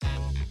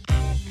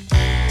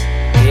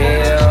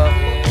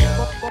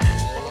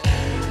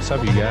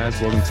What's up, you guys?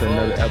 Welcome to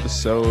another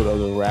episode of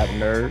the Rap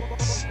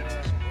Nerds,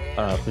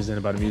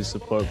 presented by the Music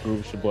Support Group.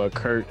 It's your boy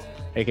Kurt,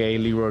 aka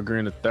Leroy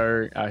Green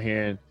III, out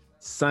here in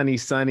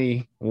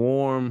sunny,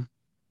 warm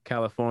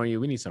California.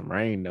 We need some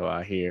rain though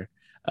out here.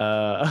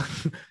 I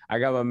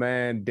got my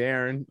man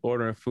Darren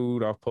ordering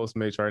food off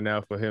Postmates right now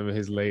for him and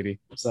his lady.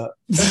 What's up?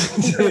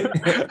 Just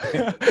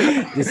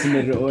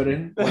submitted an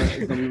order.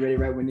 It's gonna be ready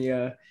right when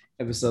the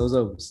episode's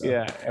over. So.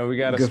 Yeah, and we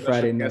got a Good special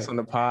Friday guest night. on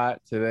the pod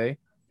today.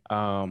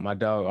 My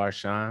dog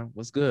Arshon.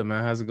 What's good,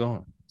 man? How's it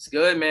going? It's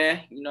good,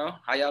 man. You know,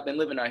 how y'all been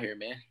living out here,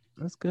 man?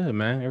 That's good,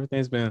 man.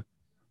 Everything's been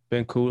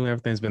cool and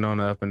everything's been on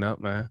the up and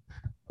up, man.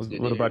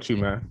 What about you,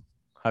 man?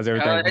 How's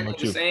everything going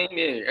with you? Same,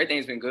 yeah.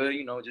 Everything's been good,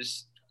 you know,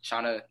 just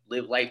trying to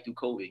live life through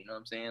COVID, you know what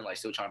I'm saying? Like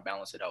still trying to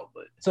balance it out.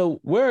 But so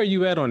where are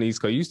you at on the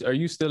East Coast? Are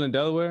you still in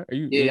Delaware?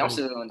 I'm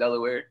still in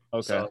Delaware.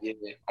 Okay. So yeah,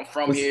 I'm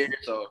from here,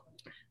 so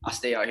I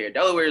stay out here.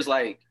 Delaware is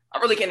like, I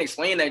really can't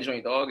explain that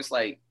joint, dog. It's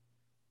like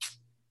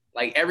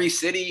every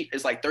city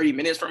is like 30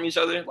 minutes from each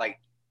other, like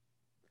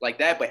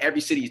that, but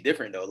every city is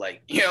different though.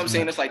 Like, you know what I'm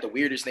saying? It's like the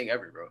weirdest thing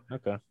ever, bro.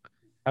 Okay.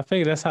 I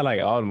think that's how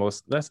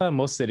that's how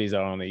most cities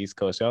are on the East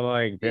Coast. Y'all are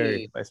like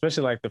very,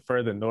 especially like the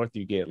further north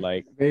you get,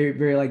 like very,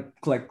 very like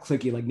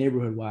clicky, like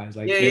neighborhood wise,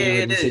 like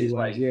city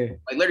wise, like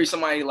literally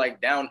somebody like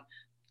down,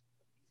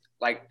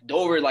 like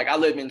Dover. Like I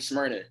live in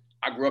Smyrna.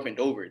 I grew up in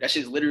Dover. That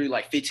shit's literally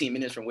like 15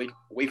 minutes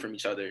away from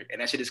each other,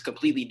 and that shit is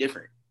completely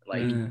different.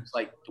 Like it's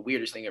like the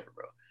weirdest thing ever,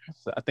 bro.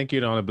 So I think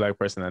you're the only black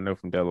person I know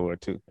from Delaware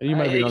too. You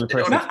might be the only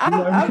person.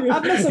 I've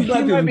met some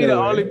black people. You might be the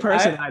only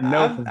person I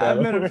know from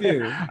Delaware. I've met a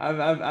few.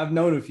 I've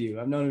known a few.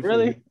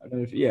 Really?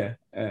 Yeah.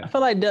 I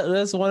feel like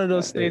that's one of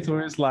those states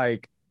where it's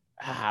like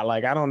I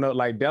don't know,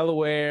 like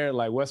Delaware,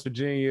 like West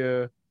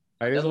Virginia.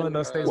 Like it's one of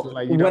those states where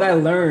like what I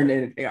learned,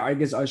 and I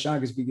guess Arshon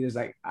can speak, is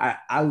like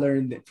I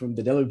learned that from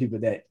the Delaware people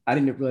that I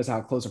didn't realize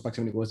how close our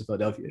proximity was to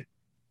Philadelphia.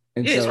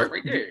 And yeah, so, it's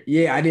right there.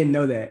 Yeah, I didn't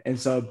know that, and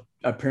so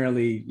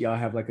apparently y'all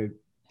have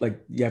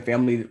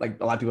family,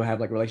 like a lot of people have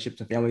like relationships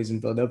and families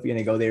in Philadelphia, and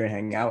they go there and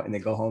hang out, and they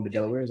go home to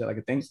Delaware. Is that like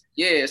a thing?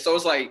 Yeah, so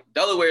it's like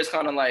Delaware is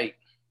kind of like,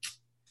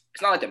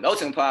 it's not like the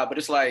melting pot, but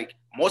it's like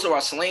most of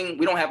our slang,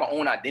 we don't have our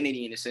own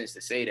identity in a sense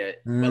to say that.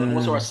 But like,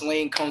 most of our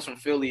slang comes from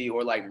Philly,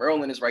 or like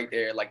Maryland is right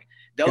there. Like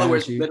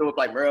Delaware's in the middle of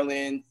like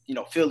Maryland, you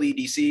know, Philly,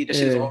 DC. That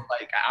shit's all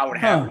like an hour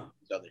and a half from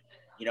each other.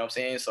 You know what I'm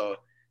saying? So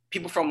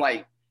people from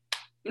like,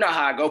 you know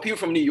how I go. People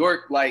from New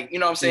York, like, you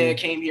know what I'm saying,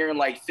 came here in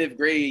like 5th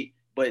grade.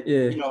 But,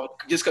 you know,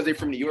 just because they're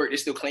from New York, they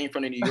still claim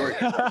from New York.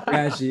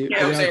 Got you. You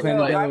know what I'm saying?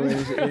 Like,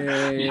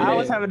 I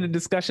was having a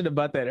discussion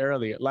about that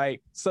earlier.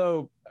 Like,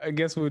 so I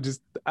guess I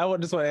just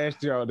want to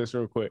ask y'all this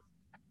real quick.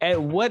 At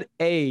what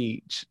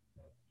age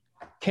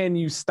can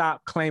you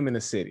stop claiming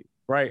a city,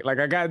 right? Like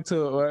I got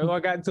into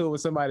it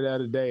with somebody the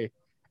other day,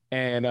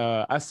 and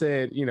I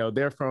said, you know,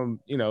 they're from,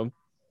 you know,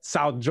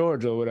 South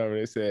Georgia or whatever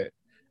they said.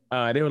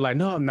 They were like,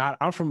 no, I'm not.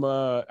 I'm from,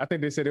 I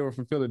think they said they were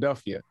from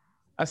Philadelphia.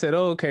 I said,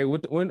 oh, okay.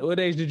 What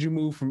age did you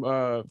move from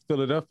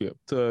Philadelphia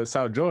to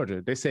South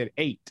Georgia? They said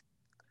 8.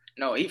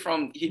 No, he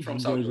from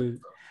South Georgia.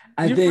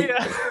 I think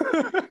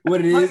what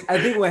it is, I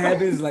think what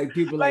happens is like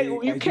people like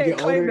you can't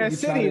claim that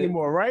city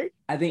anymore, right?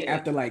 I think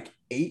after like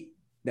 8,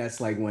 that's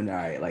like when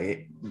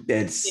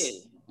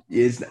it's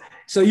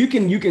so you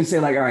can say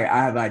like, all right,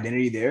 I have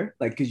identity there,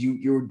 like because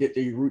your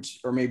roots,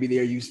 or maybe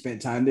there you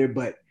spent time there,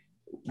 but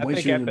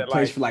once you're in a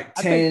place for like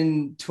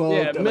 10, 12,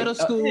 yeah, middle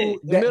school,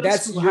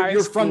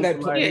 you're from that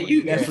place.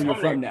 Yeah, that's where you're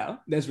from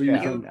now. That's where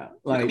you're from now.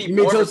 Like you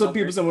may tell some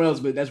people somewhere else,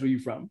 but that's where you're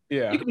from.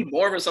 Yeah, you can be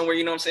born from somewhere.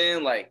 You know what I'm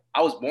saying? Like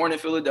I was born in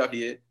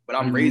Philadelphia, but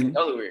I'm raised in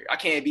Delaware. I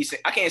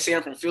can't say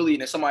I'm from Philly,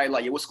 and then somebody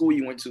like, yeah, what school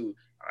you went to?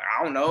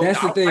 I don't know.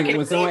 That's the thing.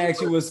 When someone asks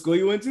you what school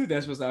you went to,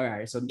 that's what's all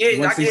right. So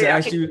once they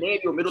ask you, name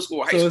your middle school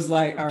or high so school. it's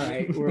like, all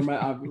right,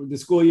 where the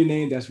school you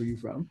named, that's where you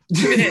from.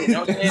 You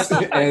know what I'm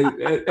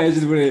saying? That's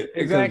just what it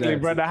exactly,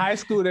 bro. The high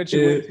school that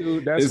you went to,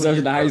 that's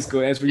the high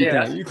school. That's where you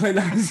claim. You claim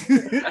the high school.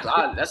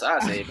 That's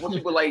what I say.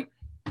 Most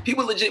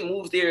people legit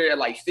moved there at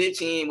like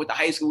 15 with the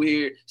high school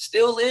here,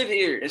 still live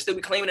here and still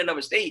be claiming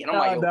another state. And I'm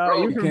like, yo,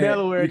 bro, you from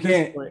Delaware. You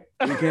can't.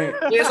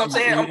 Yes, I'm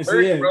saying I'm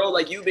 30, bro.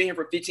 Like you've been here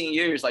for 15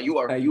 years. Like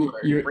you're I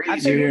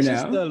think it's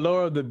just the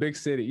lure of the big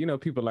city. You know,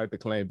 people like to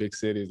claim big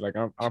cities. Like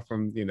I'm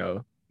from, you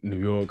know, New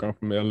York. I'm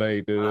from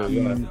LA.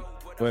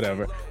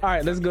 Whatever. All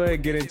right, let's go ahead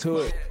and get into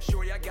it.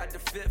 Sure, I got the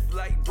 5th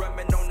light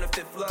drumming on the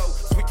 5th flow.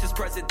 Sweetest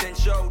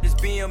presidential, this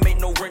BM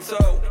ain't no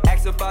rental.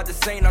 Asked about the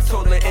same, I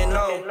told her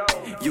no.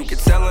 You can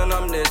tellin'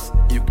 I'm this,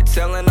 you can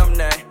tellin' I'm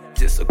that.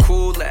 Just a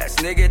cool ass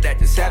nigga that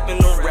just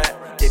happened to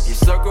rap. If you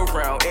circle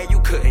around and you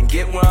couldn't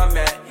get where I'm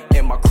at,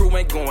 and my crew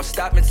ain't gonna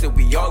stop until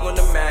we all on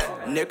the mat,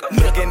 nigga.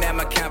 Looking at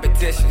my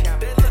competition.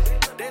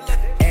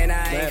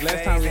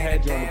 Last time we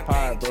had you on the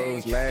pod, bro, it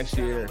was last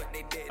year.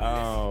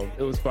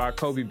 It was for our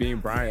Kobe Bean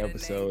Bryant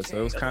episode, so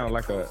it was kind of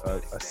like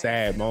a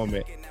sad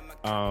moment.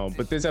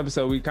 But this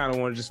episode, we kind of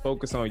want to just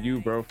focus on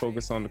you, bro.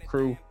 Focus on the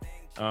crew,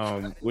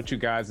 what you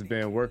guys have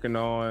been working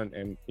on,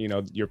 and you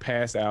know your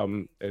past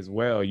album as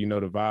well. You know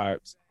the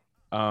vibes.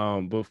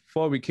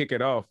 Before we kick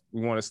it off,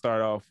 we want to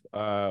start off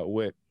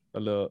with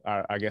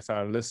I guess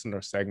our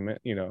listener segment,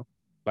 you know,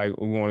 like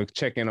we want to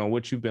check in on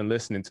what you've been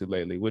listening to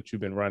lately, what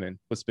you've been running,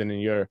 what's been in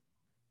your,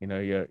 you know,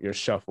 your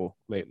shuffle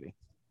lately.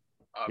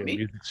 Your me?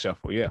 music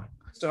shuffle, yeah.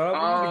 Start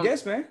off with the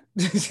guest, man.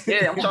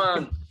 Yeah,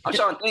 I'm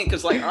trying to think,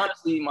 because like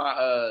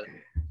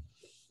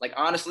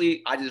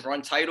honestly, I just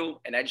run Tidal,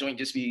 and that joint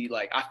just be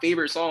like I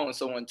favorite songs.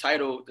 So on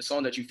Tidal, the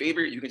song that you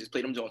favorite, you can just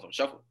play them joints on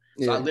shuffle.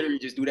 So I literally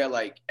just do that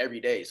like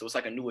every day. So it's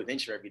like a new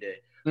adventure every day.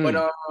 But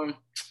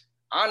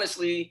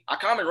honestly, I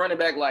kind of run it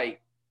back like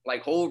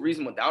whole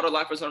reason without a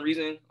lot for some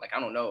reason. Like I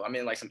don't know. I'm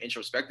in like some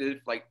introspective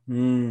like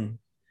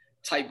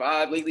type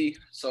vibe lately.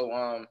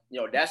 So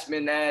you know, that's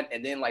been that.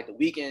 And then like the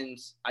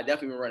weekends, I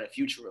definitely been running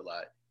Future a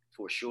lot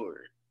for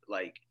sure.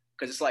 Like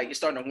because it's like it's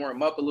starting to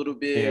warm up a little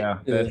bit. Yeah,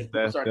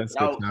 that's good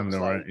time to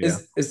run. Yeah.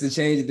 It's the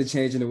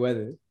change in the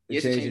weather.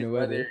 The change in the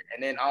weather.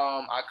 And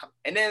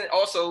then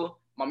also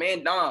my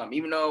man Dom,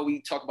 even though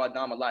we talk about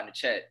Dom a lot in the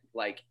chat,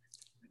 like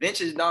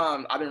Vintage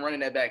Dom, I've been running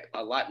that back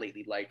a lot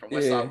lately, like from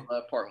West Side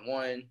Blood Part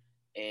 1.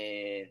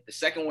 And the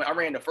second one, I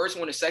ran the first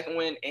one, the second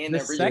one, and the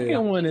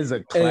second one is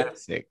a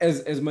classic.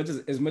 As much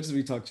as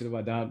we talk shit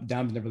about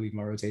Dom's never leave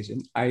my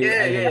rotation. I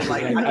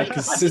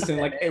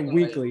consistent like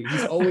weekly.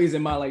 He's always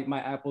in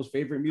my Apple's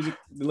favorite music.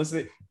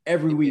 Listen,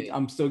 every week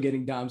I'm still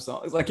getting Dom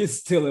songs. Like it's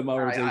still in my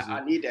rotation.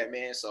 I need that,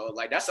 man. So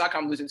like that's how I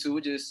come listen to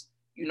it. Just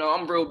you know,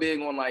 I'm real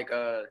big on like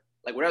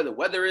whatever the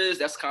weather is.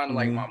 That's kind of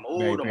like my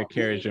mood. It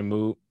carries your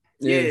mood.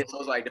 Yeah. So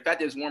it's like the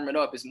fact that it's warming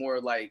up is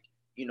more like,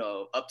 you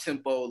know, up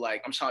tempo,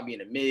 like I'm trying to be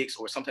in a mix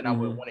or something I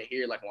would want to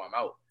hear like when I'm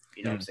out.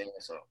 You know what I'm saying?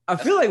 So I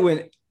feel like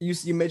when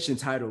you mentioned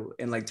Tidal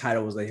and like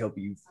Tidal was like help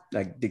you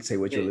like dictate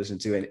what you're listening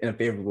to in a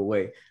favorable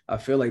way. I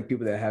feel like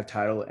people that have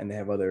Tidal and they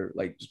have other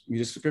like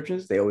music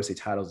subscriptions, they always say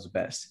Tidal is the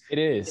best. It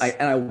is.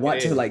 And I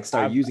want to like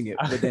start using it,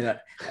 but then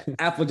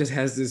Apple just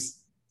has this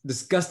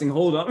disgusting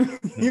hold on.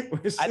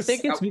 I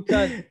think it's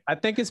because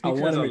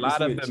a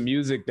lot of the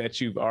music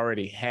that you've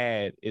already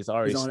had is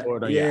already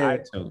stored on your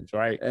iTunes,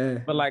 right?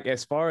 But like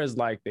as far as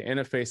like the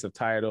interface of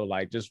Tidal,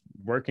 like just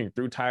working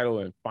through Tidal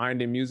and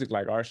finding music,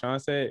 like Arshon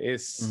said,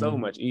 it's so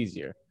much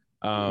easier.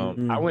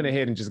 I went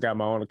ahead and just got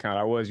my own account.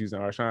 I was using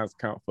Arshon's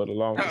account for the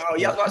longest. Oh,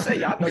 yeah, I was about to say,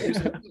 y'all know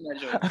using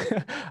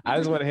that. I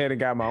just went ahead and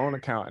got my own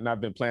account, and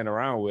I've been playing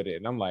around with it.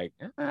 And I'm like,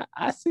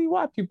 I see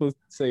why people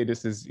say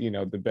this is, you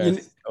know, the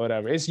best or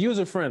whatever. It's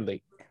user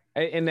friendly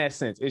in that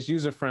sense. It's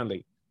user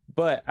friendly,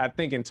 but I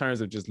think in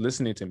terms of just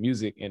listening to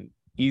music and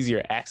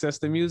easier access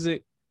to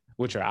music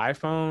with your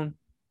iPhone,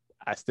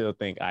 I still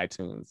think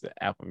iTunes,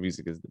 Apple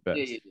Music is the best.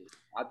 Yeah.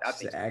 I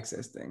think the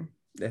access thing.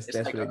 That's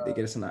like, what they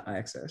get us on the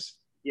access.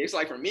 Yeah, it's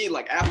like for me,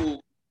 like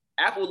Apple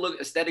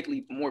look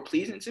aesthetically more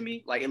pleasing to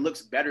me. Like it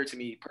looks better to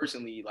me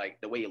personally, like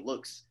the way it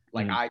looks,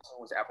 like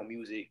iTunes, Apple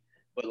Music.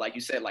 But like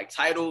you said, like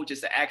Tidal,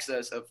 just the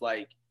access of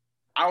like,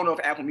 I don't know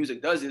if Apple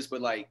Music does this,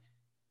 but like,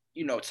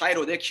 you know,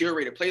 Tidal, their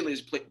curated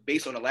playlist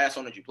based on the last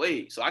song that you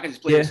played. So I can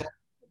just play a song,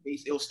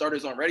 it'll start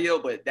us on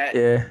radio, but that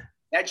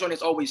joint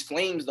is always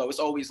flames though. It's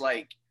always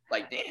like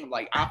damn,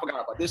 like I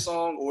forgot about this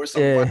song or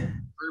something I've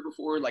heard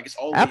before. Like it's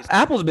always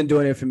Apple's been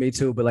doing it for me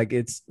too, but like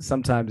it's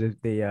sometimes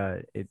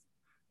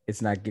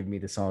it's not giving me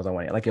the songs I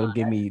want. Like it'll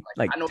give me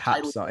like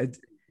top songs.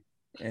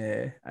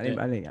 I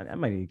might need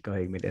to go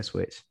ahead and make that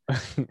switch.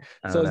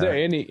 So is there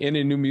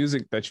any new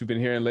music that you've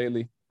been hearing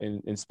lately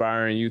and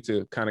inspiring you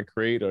to kind of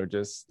create, or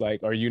just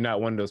like, are you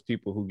not one of those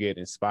people who get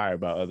inspired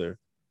by other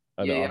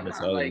artists?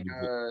 I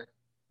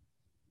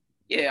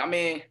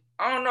mean,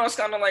 I don't know. It's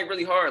kind of like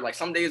really hard. Like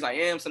some days I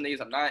am, some days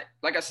I'm not.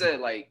 Like I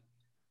said, like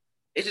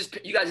it's just,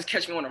 you guys just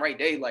catch me on the right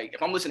day. Like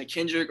if I'm listening to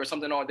Kendrick or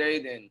something all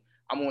day, then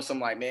I'm on some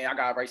like, man, I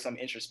gotta write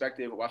something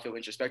introspective, or I feel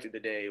introspective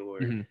today.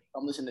 Or if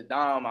I'm listening to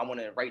Dom, I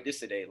want to write this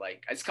today.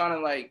 Like it's kind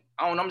of like,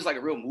 I don't know, I'm just like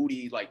a real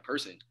moody like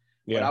person.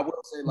 Yeah. But I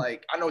will say,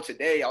 like, I know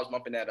today I was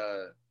bumping that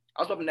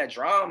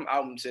Drum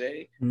album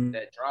today.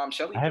 That Drum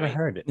Shelly. I haven't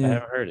heard it.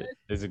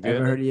 Is it good? I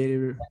haven't heard it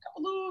either.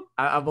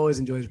 I've always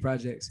enjoyed his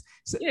projects.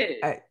 So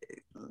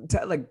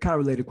like kind of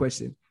related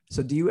question.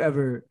 So do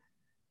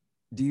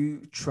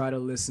you try to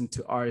listen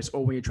to artists,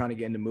 or when you're trying to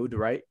get in the mood to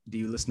write, do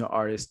you listen to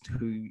artists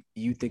who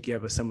you think you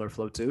have a similar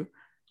flow to?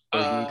 Or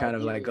do you kind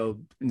of like go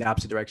in the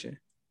opposite direction?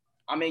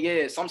 I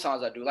mean,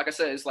 sometimes I do. Like I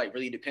said, it's like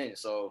really depends.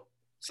 So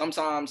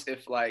sometimes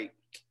if like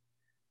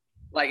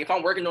if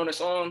I'm working on a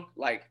song,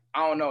 like,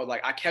 I don't know,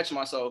 like I catch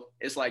myself,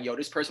 it's like, yo,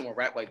 this person will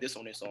rap like this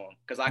on this song.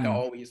 Cause I can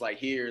always like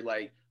hear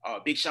like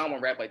Big Sean will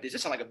rap like this.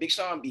 It sound like a Big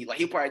Sean beat. Like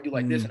he'll probably do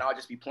like this, and I'll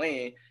just be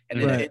playing. And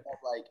then like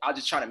I'll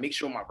just try to make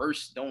sure my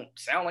verse don't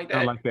sound like that.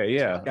 I like that,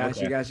 yeah. Got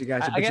you.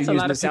 But I guess a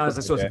lot of sound as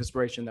a source of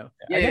inspiration though.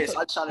 Yeah,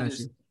 so I try to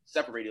just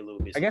separate it a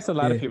little bit. I guess a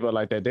lot of people are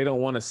like that. They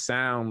don't want to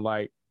sound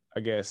like, I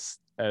guess,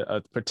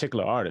 a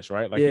particular artist,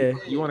 right? Like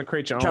you want to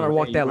create your own. Trying to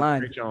walk that line.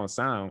 Create your own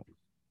sound.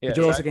 But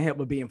you also can help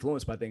but be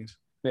influenced by things.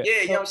 Yeah,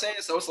 you know what I'm saying?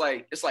 So it's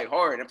like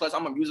hard. And plus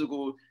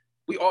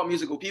we all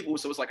musical people.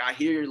 So it's like I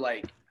hear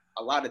like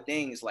a lot of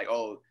things like,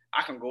 oh,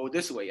 I can go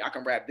this way, I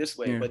can rap this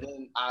way. But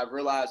then I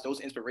realize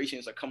those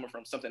inspirations are coming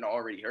from something I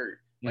already heard.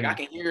 Like I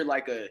can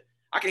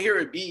hear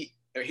a beat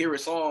or hear a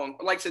song.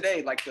 Like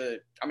today, like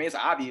it's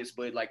obvious,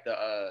 but like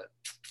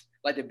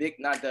like the big,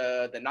 not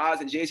the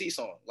Nas and Jay-Z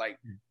song. Like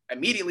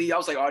immediately I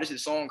was like, oh, this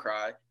is Song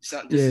Cry. This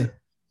is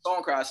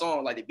Song Cry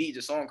song, like the beat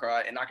just Song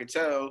Cry. And I could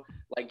tell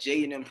like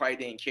Jay and them probably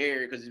didn't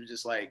care because it was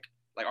just like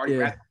already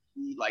rapping.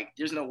 Like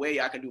there's no way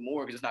I can do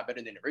more because it's not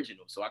better than the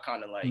original. So I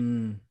kind of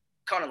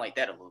like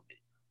that a little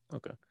bit.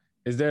 Okay.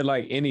 Is there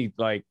like any,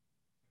 like,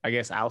 I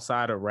guess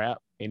outside of rap,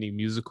 any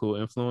musical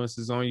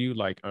influences on you,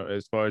 like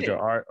as far as your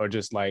art, or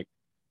just like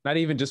not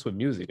even just with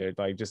music, or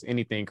like just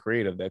anything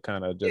creative that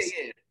kind of just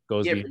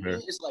goes deeper? For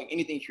me, it's like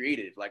anything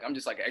creative. Like I'm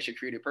just like an extra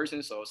creative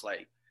person, so it's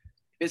like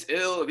if it's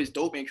ill, if it's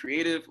dope and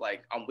creative,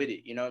 like I'm with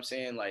it. You know what I'm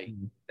saying? Like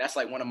that's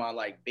like one of my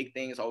like big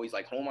things I always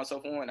like hone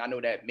myself on. I know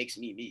that makes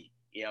me me.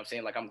 You know what I'm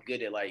saying? Like I'm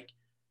good at like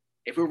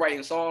if we're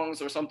writing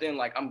songs or something,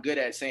 like I'm good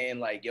at saying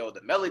like, yo,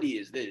 the melody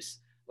is this.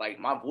 Like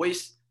my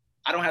voice,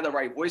 I don't have the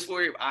right voice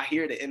for it. I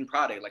hear the end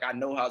product. Like I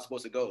know how it's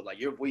supposed to go. Like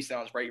your voice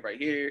sounds right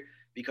here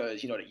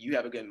because you know that you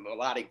have a good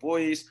melodic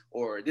voice,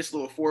 or this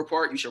little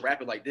 4-part, you should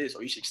rap it like this,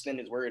 or you should extend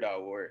this word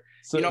out, or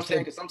you know what I'm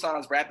saying? Because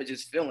sometimes rap is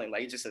just feeling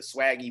like it's just a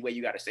swaggy way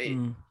you got to say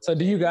it. So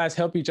do you guys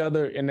help each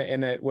other in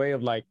that way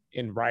of like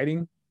in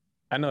writing?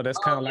 I know that's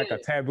kind of like a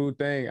taboo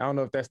thing. I don't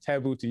know if that's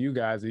taboo to you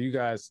guys. Or you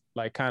guys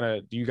like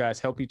do you guys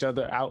help each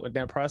other out with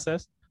that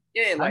process?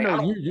 Yeah, like I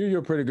know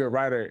you're a pretty good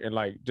writer, and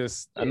like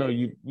just I know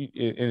you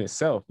in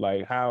itself.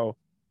 Like how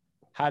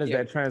does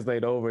that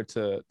translate over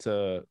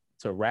to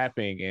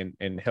rapping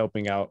and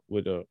helping out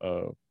with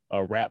a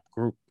rap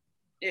group?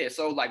 Yeah,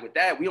 so like with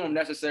that, we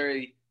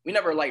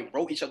never like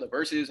wrote each other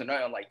verses or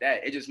nothing like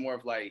that. It's just more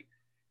of like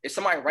if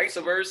somebody writes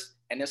a verse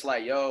and it's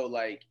like, yo,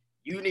 like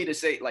you need to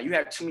say like you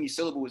have too many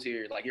syllables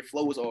here, like your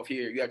flow is off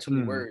here, you have too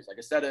many words. Like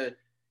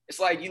it's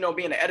like, you know,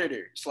 being an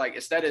editor. It's like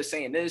instead of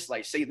saying this,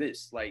 like say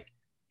this, like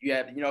you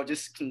have, you know,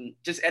 just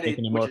edit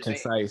making it more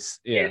concise.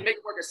 Yeah, make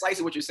it more concise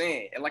of what you're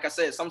saying. And like I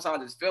said,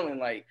 sometimes it's feeling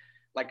like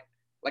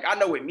I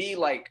know with me,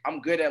 like I'm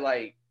good at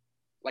like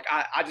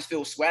I just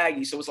feel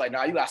swaggy. So it's like,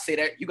 nah, you gotta say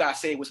that, you gotta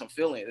say it with some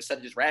feeling instead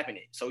of just rapping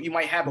it. So you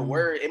might have a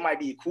word, it might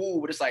be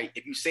cool, but it's like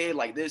if you say it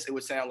like this, it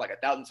would sound like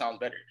 1,000 times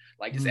better.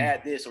 Like just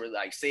add this or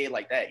like say it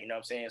like that, you know what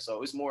I'm saying?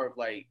 So it's more of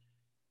like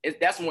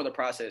that's more the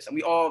process. And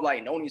we all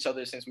like known each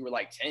other since we were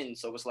like 10.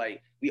 So it's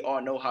like we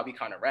all know how we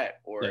kind of rap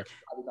or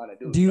how we kind of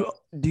do.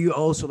 Do you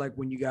also like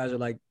when you guys are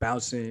like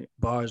bouncing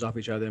bars off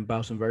each other and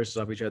bouncing verses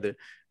off each other,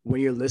 when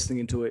you're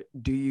listening to it,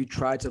 do you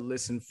try to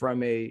listen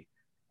from a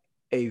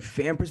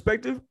fan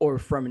perspective or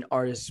from an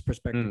artist's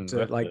perspective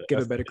to like give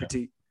a better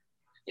critique?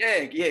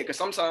 Yeah, because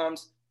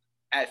sometimes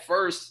at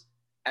first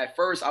I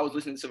was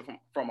listening to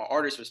from an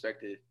artist's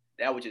perspective.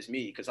 That was just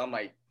me because I'm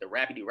like the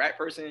rapidy rap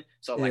person.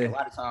 So like a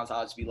lot of times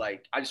I'll just be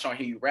like, I just trying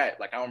to hear you rap.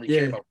 Like I don't really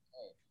care about what you're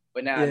saying.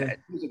 But now as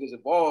music is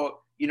evolved,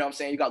 you know what I'm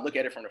saying? You got to look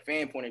at it from the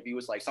fan point of view.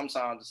 It's like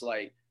sometimes it's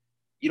like,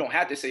 you don't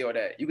have to say all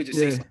that. You could just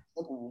say something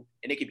simple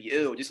and it could be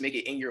ill. Just make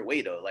it in your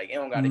way though. Like it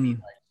don't got to be like,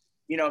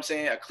 you know what I'm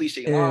saying? A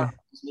cliche line.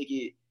 Just make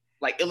it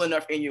like ill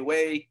enough in your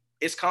way.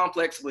 It's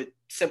complex but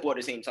simple at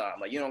the same time.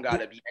 Like you don't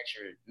gotta be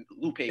extra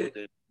lupe with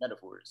the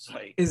metaphors.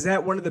 Like, is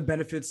that one of the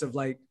benefits of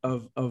like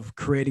of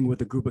creating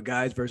with a group of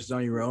guys versus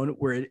on your own,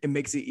 where it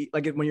makes it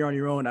like when you're on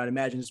your own, I'd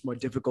imagine it's more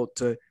difficult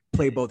to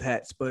play both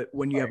hats. But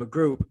when you have a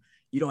group,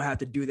 you don't have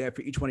to do that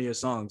for each one of your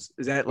songs.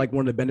 Is that like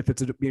one of the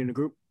benefits of being in a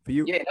group for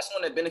you? Yeah, that's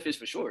one of the benefits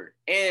for sure.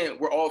 And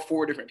we're all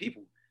 4 different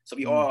people, so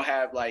we all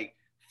have like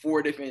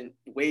 4 different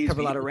ways. Have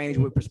a lot of range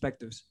with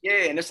perspectives.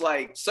 Yeah, and it's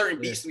like certain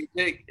beats we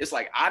pick. It's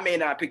like I may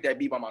not pick that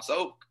beat by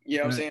myself. You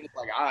know what I'm saying? It's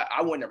like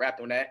I wouldn't have rapped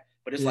on that,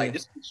 but it's like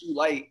this is what you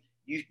like.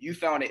 You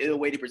found an ill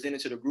way to present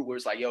it to the group where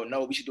it's like, yo,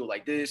 no, we should do it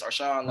like this.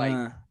 Arshon,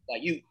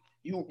 like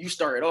you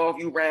started off,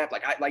 you rap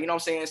like you know what I'm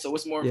saying. So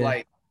it's more of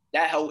like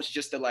that helps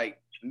just to like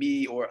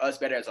me or us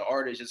better as an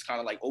artist, just kind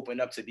of like open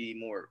up to be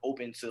more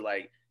open to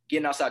like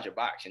getting outside your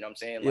box. You know what I'm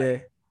saying?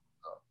 Like,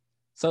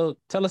 So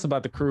tell us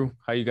about the crew,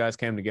 how you guys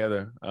came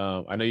together.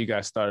 I know you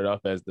guys started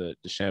off as the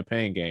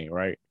Champagne Gang,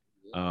 right?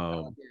 We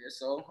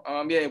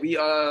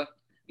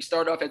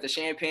started off as the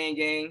Champagne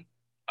Gang.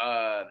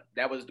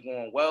 That was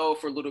going well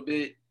for a little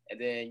bit. And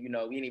then, you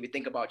know, we didn't even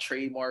think about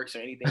trademarks or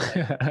anything like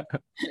that.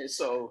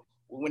 So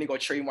we went to go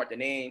trademark the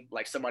name,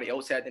 like somebody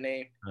else had the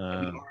name.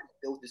 And we already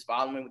built this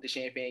following with the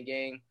Champagne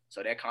Gang.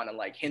 So that kind of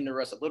like hindered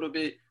us a little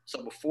bit.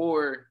 So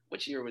before,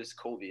 which year was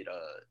COVID?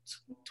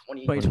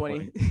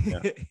 2020.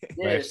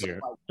 Last year.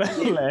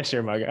 Last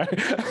year, my guy.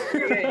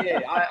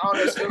 I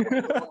honestly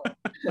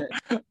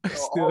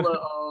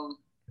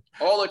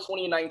all of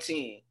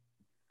 2019,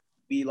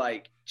 we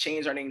like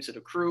changed our name to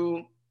the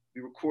crew.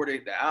 We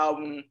recorded the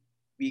album.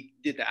 We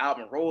did the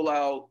album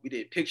rollout. We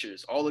did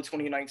pictures. All of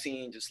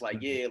 2019, just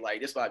like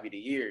like this might be the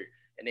year.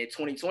 And then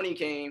 2020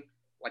 came.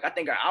 Like I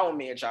think our album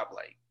may have dropped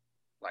like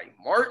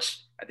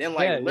March. And then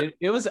like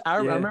it was. I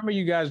remember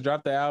you guys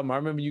dropped the album. I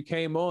remember you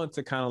came on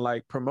to kind of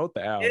like promote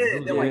the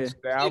album. The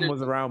album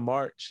was around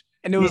March,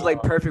 and it was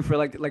like perfect for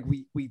like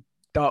we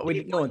thought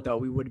no one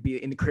thought we would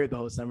be in the crib the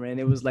whole summer, and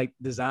it was like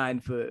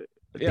designed for.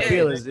 The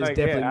feel is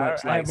definitely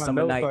much like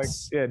summer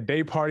nights. Like,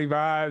 day party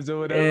vibes or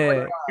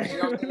whatever.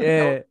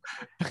 That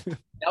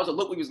was a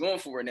look we was going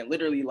for, and then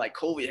literally like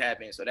COVID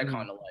happened, so that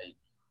kind of like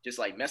just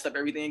like messed up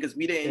everything because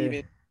we didn't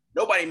even,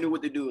 nobody knew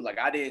what to do. Like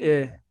I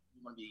didn't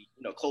want to be,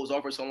 closed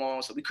off for so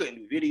long, so we couldn't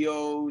do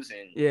videos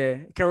and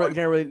can't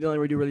really do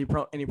any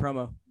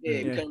promo.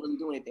 We couldn't really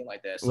do anything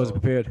like that. So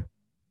wasn't prepared.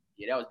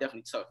 Yeah, that was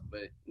definitely tough.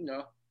 But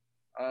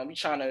we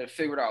trying to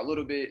figure it out a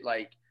little bit.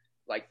 Like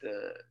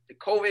the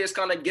COVID is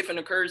kind of gift and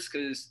a curse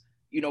because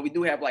we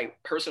do have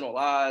like personal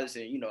lives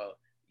and you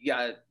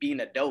gotta be an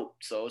adult.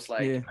 So it's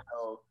like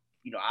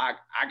I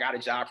got a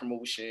job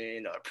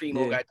promotion,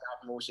 Primo got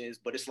job promotions,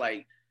 but it's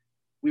like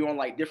we on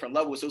like different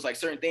levels. So it's like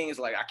certain things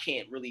like I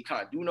can't really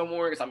kind of do no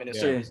more because I'm in a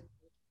service.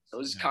 So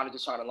it's kind of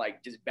just trying to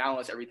like just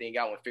balance everything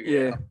out and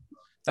figure it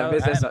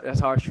out. That's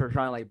hard for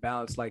trying to like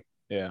balance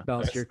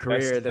balance your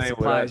career that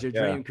supplies your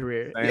dream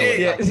career.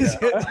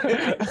 If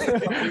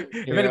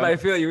anybody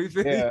feel you,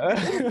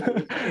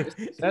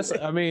 That's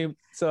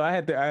so I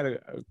had a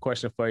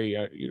question for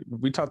you.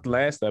 We talked the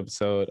last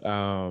episode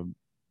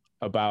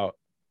about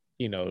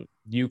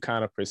you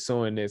kind of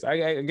pursuing this.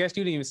 I guess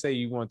you didn't even say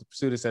you wanted to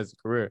pursue this as a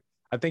career.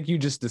 I think you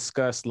just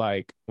discussed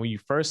like when you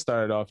first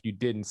started off, you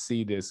didn't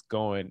see this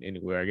going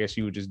anywhere. I guess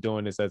you were just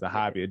doing this as a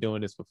hobby or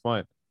doing this for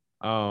fun.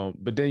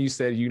 But then you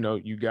said,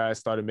 you guys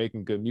started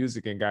making good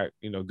music and got,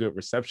 good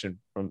reception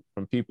from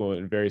people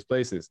in various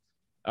places.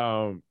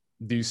 Do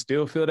you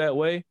still feel that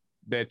way,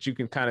 that you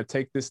can kind of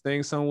take this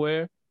thing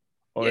somewhere?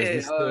 Or is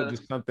this still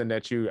just something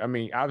that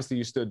obviously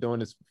you're still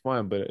doing this for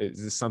fun, but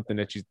is this something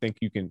that you think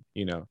you can,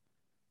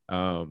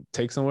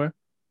 take somewhere?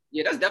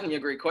 Yeah, that's definitely a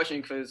great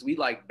question because we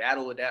like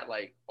battle with that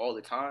like all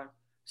the time.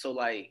 So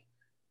like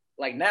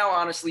now,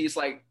 honestly, it's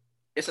like,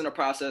 it's in a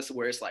process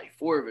where it's like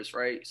 4 of us,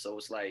 right? So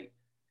it's like,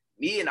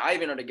 me and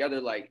Ivan are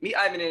together, like me,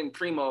 Ivan and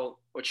Primo,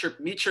 or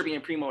me, Trippy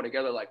and Primo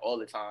together like all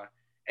the time.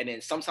 And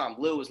then sometimes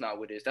Lil is not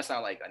with us. That's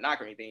not like a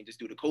knock or anything, just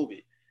due to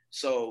COVID.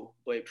 So,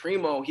 but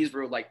Primo, he's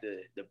real like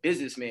the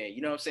businessman,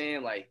 you know what I'm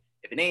saying? Like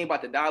if it ain't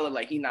about the dollar,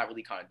 like he not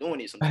really kind of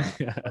doing it sometimes.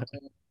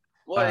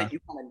 But you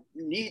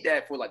need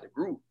that for like the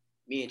group.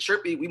 Me and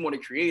Trippy, we more the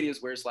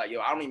creatives where it's like,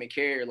 I don't even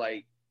care.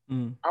 Like,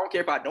 I don't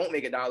care if I don't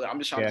make $1. I'm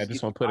just trying to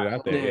just want to put it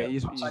out there.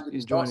 He's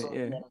doing it.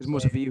 Yeah, it's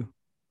more for you.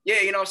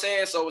 Yeah, you know what I'm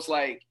saying? So it's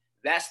like,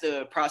 that's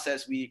the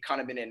process we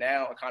kind of been in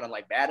now, kind of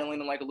like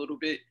battling like a little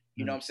bit,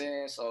 you know what I'm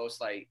saying? So it's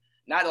like,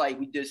 not like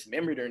we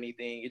dismembered or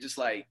anything. It's just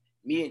like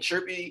me and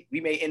Trippy, we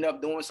may end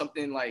up doing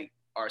something like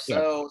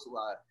ourselves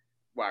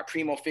while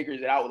Primo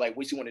figures it out, like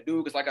what you want to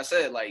do. Cause like I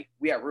said, like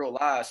we have real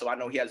lives. So I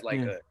know he has like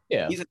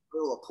he's in a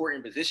real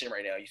important position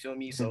right now. You feel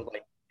me? So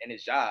like in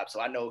his job. So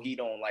I know he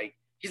don't like,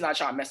 he's not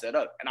trying to mess that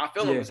up. And I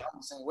feel him the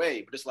same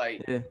way, but it's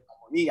like for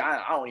me,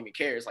 I don't even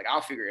care. It's like, I'll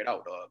figure it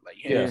out, dog. Like,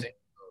 you know what I'm saying?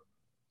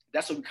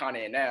 That's what we're kind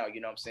of in now,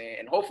 you know what I'm saying?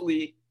 And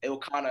hopefully it will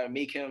kind of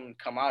make him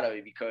come out of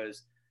it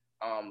because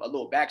a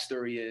little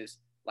backstory is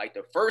like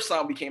the first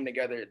time we came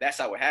together, that's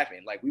how it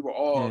happened. Like we were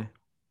all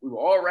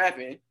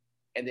rapping,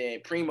 and then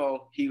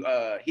Primo, he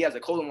has a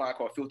clothing line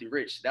called Filthy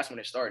Rich. That's when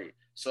it started.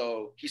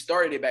 So he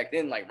started it back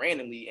then like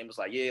randomly and was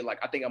like, like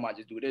I think I might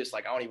just do this.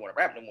 Like I don't even want to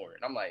rap no more.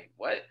 And I'm like,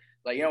 what?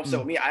 Like, you know what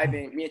I'm saying? Me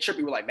and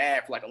Trippy were like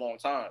mad for like a long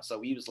time. So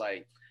we was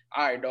like,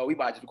 all right, dog, we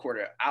about to just record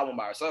an album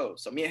by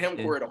ourselves. So me and him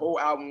recorded the whole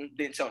album,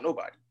 didn't tell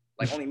nobody.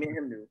 Like only me and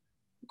him knew.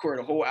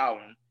 Recorded the whole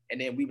album. And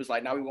then we was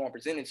like, now we want to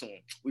present it to him.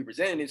 We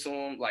presented it to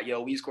him, like, we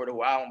recorded the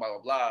whole album, blah,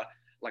 blah, blah.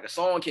 Like a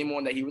song came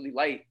on that he really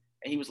liked.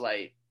 And he was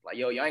like,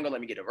 y'all ain't gonna let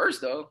me get a verse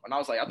though. And I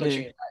was like, I thought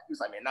you ain't. He was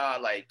like, nah,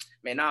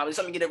 let's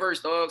let me get a verse,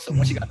 dog. So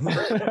once you got the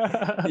verse,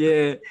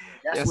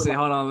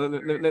 hold on,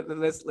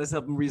 let's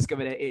help him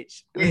rediscover that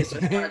itch. Yeah, so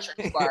it's kind of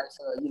transpired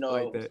to,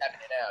 what's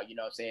happening now, you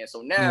know what I'm saying?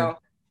 So now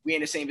we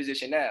in the same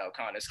position now,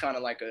 it's kind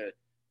of like a,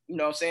 you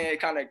know what I'm saying?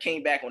 It kind of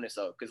came back on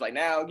itself. Because like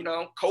now,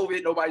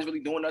 COVID, nobody's really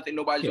doing nothing.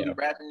 Nobody's really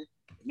rapping.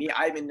 Me and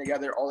Ivan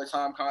together all the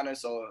time, kind of.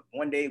 So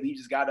one day we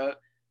just got up.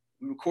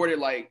 We recorded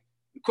like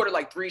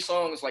 3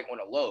 songs like on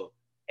a low.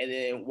 And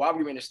then while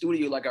we were in the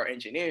studio, like our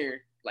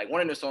engineer, like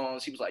one of the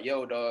songs, he was like,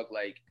 yo, dog,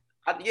 like,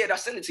 I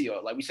sent it to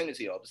y'all. Like we sent it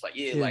to y'all. It's like,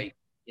 like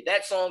if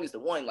that song is the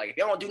one, like if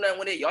y'all don't do nothing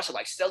with it, y'all should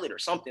like sell it or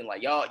something.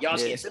 Like y'all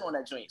can't sit on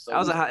that joint. So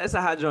it's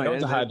a hot joint. That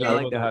was a hot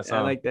joint.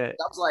 I like that.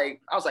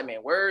 I was like,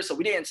 man, word. So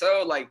we didn't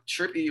tell like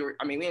Trippy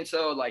we didn't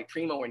tell like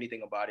Primo or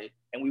anything about it.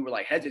 And we were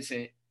like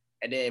hesitant.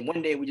 And then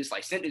one day we just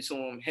like sent it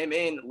to him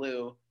and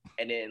Lil.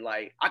 And then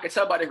like, I could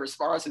tell by their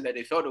responses that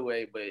they felt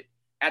away, but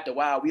after a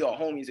while, we all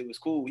homies, it was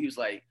cool. He was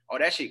like, oh,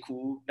 that shit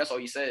cool. That's all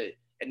he said.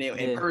 And then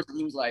in person,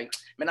 he was like,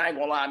 man, I ain't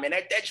gonna lie, man,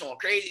 that joint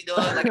crazy, dog.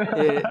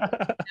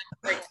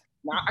 Like,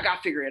 I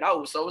gotta figure it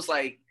out. So it's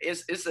like,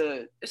 it's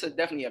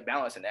definitely a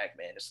balancing act,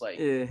 man. It's like,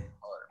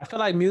 I feel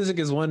like music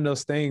is one of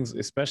those things,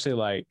 especially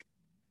like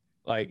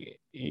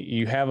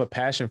you have a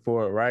passion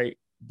for it, right?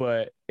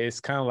 But it's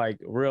kind of like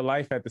real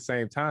life at the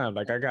same time.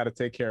 Like I got to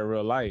take care of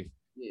real life.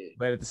 Yeah.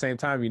 But at the same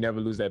time, you never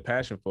lose that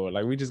passion for it.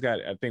 Like we just got,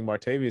 I think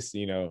Martavius,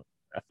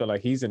 I feel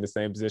like he's in the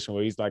same position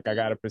where he's like, I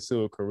got to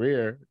pursue a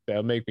career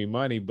that'll make me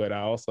money, but I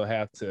also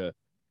have to,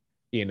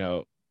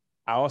 I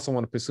also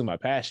want to pursue my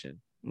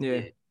passion.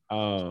 Yeah.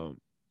 And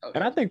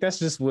I think that's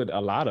just what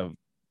a lot of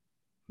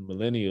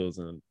millennials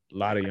and a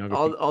lot of younger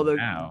all the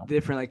now.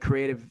 different like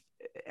creative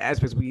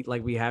aspects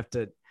we have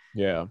to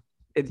Yeah.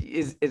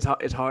 It's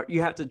hard.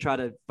 You have to try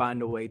to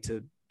find a way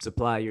to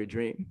supply your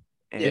dream.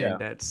 And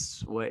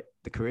that's what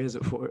the careers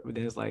are for. But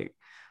then it's like,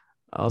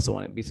 I also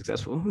want to be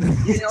successful.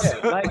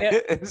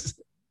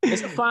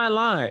 It's a fine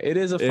line. It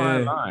is a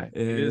fine line.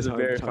 Yeah, it is a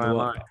very fine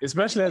line,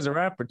 especially as a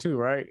rapper too,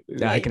 right?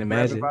 Yeah, I can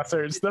imagine. About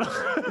certain stuff.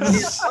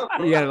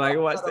 You gotta like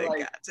watch that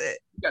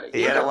content.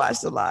 You gotta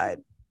watch the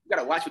line. You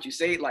gotta watch what you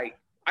say. Like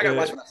I gotta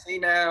watch what I say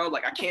now.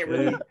 Like I can't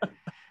really.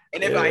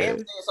 And if I am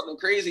saying something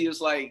crazy,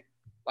 it's like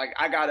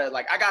I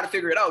gotta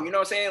figure it out. You know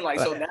what I'm saying? Like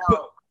so now.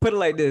 Put it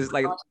like this,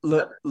 like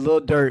Lil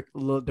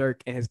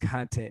Durk and his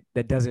content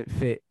that doesn't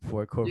fit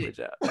for a corporate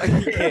job. Like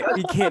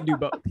he can't do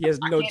both. He has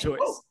no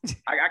choice.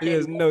 He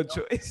has no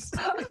choice.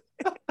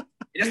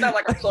 It's not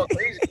like I talk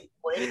crazy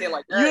or anything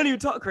like that. You don't even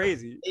talk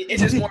crazy.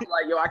 It's just more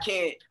like, yo, I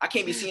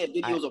can't be seeing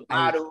videos of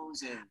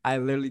bottles and I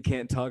literally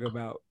can't talk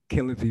about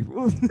killing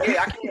people.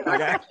 Yeah, I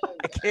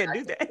can't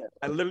do that.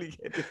 I literally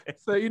can't do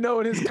that. So you know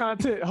what his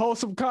content,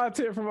 wholesome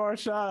content from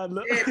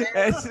Arshon.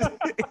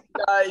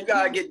 You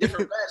gotta get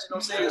different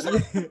matches, you know what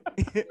I'm saying?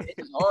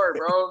 It's hard,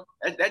 bro.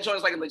 That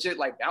joint's like a legit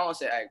like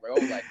balancing act, bro.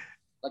 Like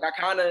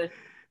I'm not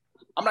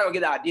gonna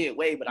get the idea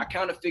away, but I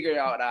kind of figured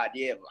out the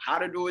idea of how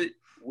to do it,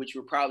 which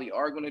we probably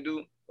are gonna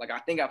do. Like I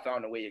think I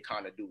found a way to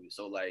kind of do it.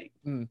 So like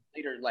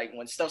later, like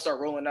when stuff start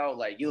rolling out,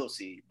 like you'll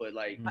see. But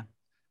like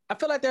I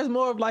feel like there's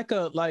more of like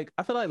I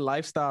feel like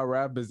lifestyle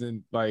rap is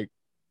in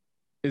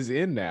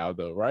now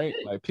though, right?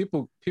 Like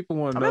people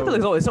want to know. I feel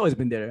like it's always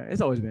been there.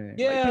 It's always been there.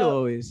 Yeah, like, people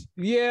always.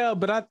 Yeah,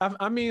 but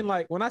I mean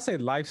like when I say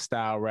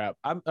lifestyle rap,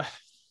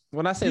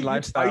 when I say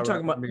lifestyle, are you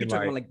talking rap, about? You're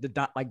talking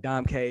about like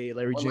Dom K,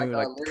 Larry June,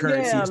 like Larry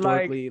currency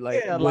historically,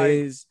 like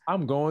Wiz.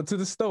 I'm going to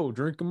the store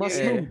drinking my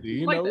smoothie.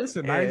 You know, it's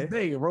a nice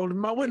day, rolling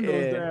my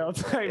windows down,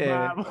 type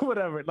vibe,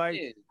 whatever.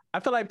 Like I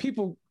feel like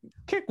people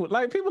kick with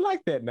like people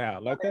like that now.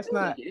 Like that's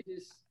not.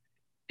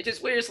 It's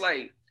just weird. It's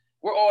like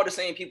we're all the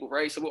same people,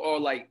 right? So we're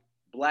all like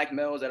black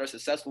males that are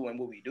successful in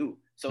what we do.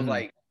 So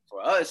like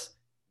for us,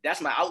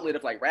 that's my outlet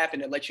of like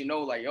rapping and let you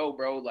know, like, yo,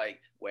 bro, like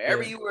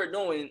wherever you were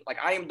doing, like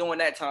I am doing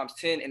that times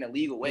 10 in a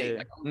legal way.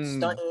 Like I'm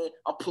stunting,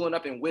 I'm pulling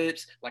up in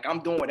whips, like I'm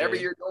doing whatever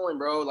you're doing,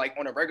 bro, like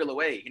on a regular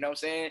way. You know what I'm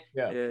saying?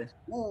 Yeah.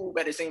 Ooh,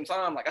 but at the same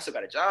time, like I still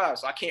got a job,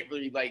 so I can't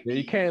really like.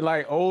 You can't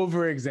like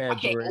over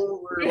exaggerate.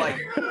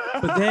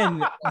 But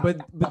then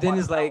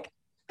it's like.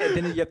 And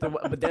then you have to,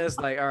 but then it's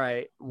like, all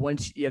right.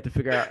 Once you have to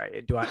figure out,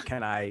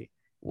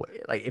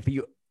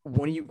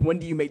 when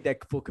do you make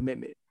that full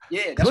commitment?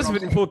 Yeah, that's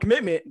once it's full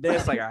commitment, then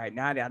it's like, all right,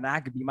 now I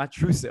can be my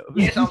true self.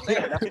 Yeah, that's what I'm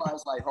saying. That's why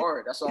it's like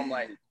hard. That's why I'm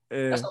like,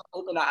 that's not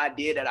hoping the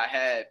idea that I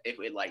have. If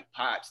it like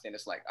pops, then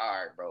it's like, all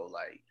right, bro,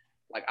 like,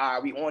 all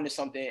right, we on to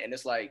something, and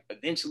it's like,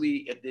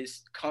 eventually, if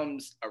this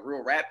comes a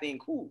real rap thing,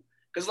 cool.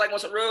 Cause like,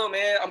 once a real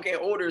man, I'm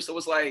getting older, so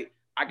it's like.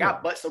 I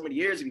got but so many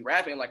years to be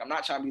rapping. Like I'm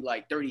not trying to be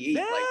like 38.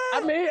 Like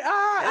I mean,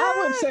 I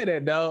wouldn't say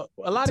that though.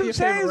 A lot of your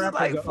favorite rappers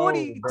like are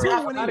 42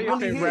 old, a lot of your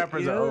favorite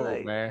rappers are old,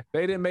 like, man.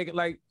 They didn't make it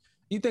like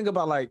you think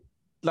about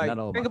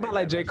think about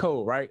like J.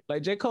 Cole, right?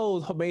 Like J.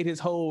 Cole made his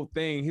whole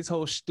thing, his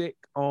whole shtick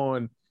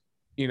on,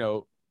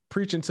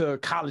 preaching to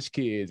college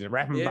kids and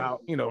rapping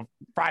about,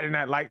 Friday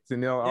Night Lights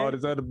and all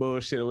this other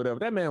bullshit or whatever.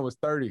 That man was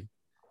 30.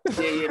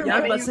 Yeah,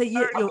 I was about to say,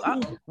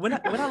 when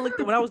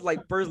I was like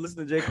first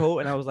listening to J. Cole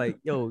and I was like,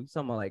 yo, you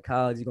talking about like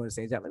college, you going to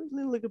St. John? Let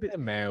me look up it.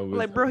 Man was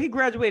like, bro, he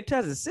graduated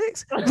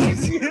 2006.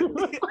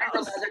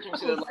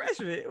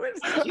 Freshman.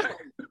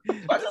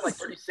 Like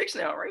 36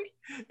 now, right?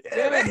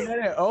 Yeah,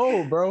 man,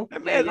 old, bro.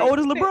 That man's old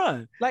as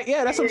LeBron. Like,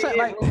 yeah, that's what I'm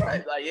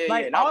saying.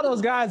 Like, all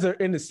those guys are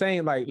in the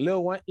same, like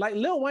Lil Wayne. Like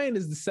Lil Wayne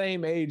is the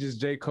same age as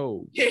J.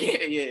 Cole.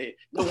 Yeah.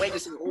 Lil Wayne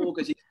just old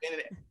because he's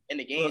been in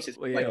the game since.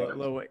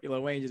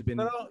 Lil Wayne just been.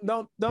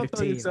 Don't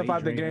throw yourself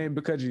out the game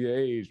because of your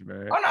age,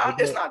 man. Oh no,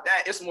 it's not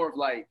that. It's more of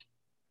like.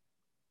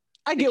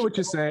 I get what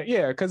you're saying.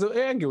 Yeah, because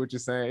I get what you're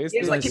saying.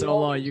 It's like so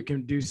long you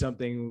can do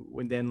something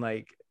when then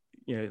like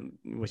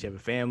once you have a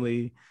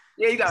family.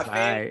 Yeah, you got a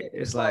family.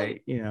 It's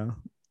like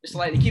It's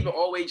like to keep it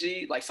always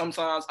G. Like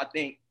sometimes I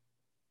think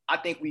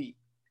we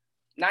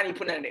not even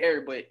putting that in the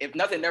air, but if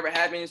nothing never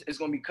happens, it's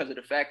gonna be because of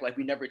the fact like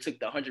we never took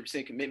the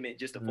 100% commitment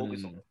just to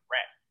focus on rap.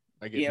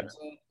 I get what I'm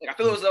saying? Like I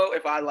feel as though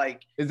if I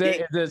like is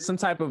there some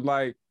type of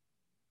like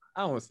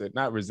I don't want to say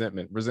not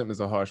resentment. Resentment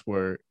is a harsh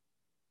word.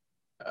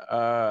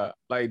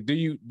 Like are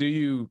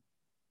you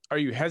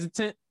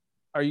hesitant?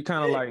 Are you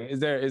kind of like is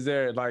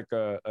there like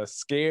a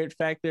scared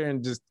factor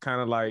and just kind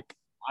of like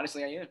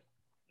honestly I am.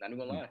 Not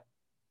even gonna lie.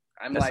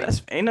 I'm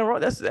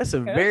that's a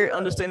very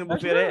understandable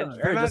fear.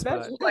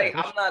 Like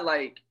I'm not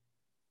like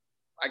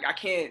I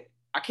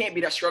can't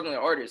be that struggling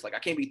artist. Like I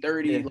can't be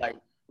 30.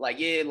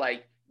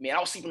 Man, I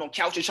was sleeping on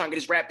couches trying to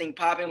get this rap thing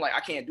popping. Like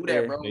I can't do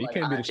that, bro. You like,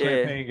 can't be the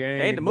champagne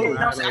game. Ain't the move.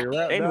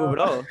 Ain't the move at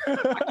all.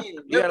 I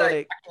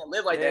can't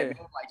live like that, man.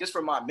 Like just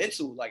for my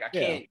mental, like I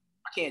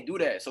can't do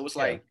that. So it's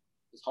like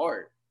it's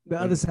hard. The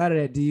other side of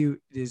that, do you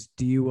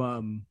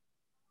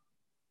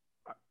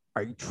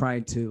are you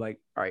trying to like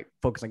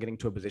focus on getting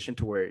to a position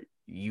to where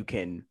you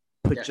can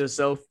put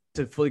yourself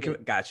to fully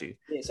commit? Got you.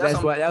 Yeah, so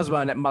that was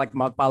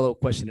my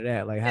follow-up question to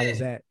that. Like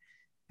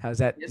how How's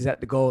that? Is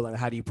that the goal? And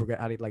how do you progress?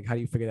 How do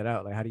you figure that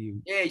out? Like, how do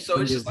you? Yeah, so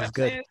it's just like,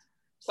 man,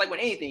 it's like with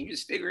anything, you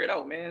just figure it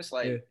out, man. It's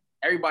like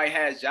everybody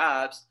has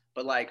jobs,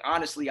 but like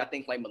honestly, I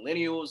think like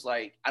millennials,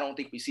 like I don't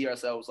think we see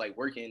ourselves like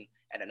working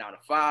at a 9 to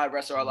 5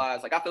 rest of our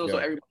lives. Like I feel as though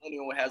every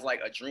millennial has like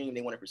a dream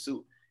they want to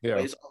pursue. Yeah,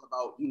 but it's all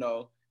about, you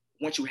know,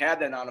 once you have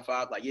that 9 to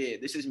 5, like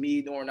this is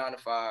me doing 9 to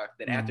 5.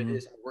 Then after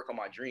this, I work on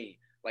my dream.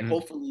 Like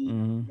hopefully,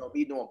 you know,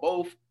 me doing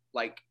both.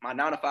 Like my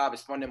 9 to 5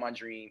 is funding my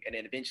dream, and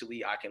then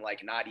eventually I can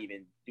like not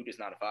even do this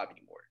 9 to 5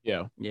 anymore.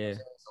 Yeah, yeah.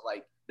 So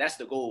like that's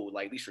the goal,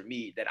 like at least for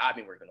me, that I've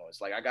been working on.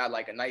 It's like I got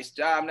like a nice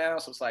job now,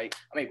 so it's like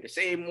I'm able to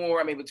save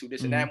more, I'm able to do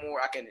this and that more.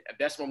 I can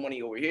invest more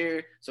money over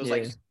here. So it's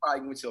like it's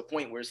probably going to a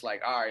point where it's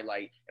like, all right,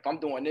 like if I'm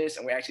doing this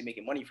and we're actually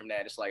making money from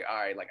that, it's like, all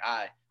right, like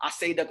I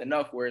saved up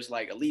enough where it's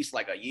like at least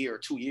like a year or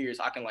 2 years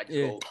I can like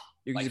go.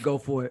 You can just go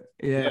for it.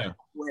 Yeah.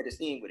 Go ahead and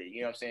steam with it. You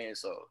know what I'm saying?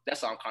 So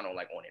that's how I'm kind of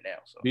like on it now.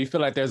 So do you feel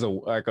like there's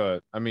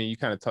I mean, you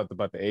kind of talked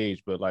about the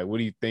age, but like, what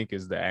do you think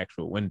is the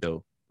actual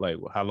window? Like,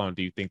 how long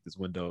do you think this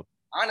window?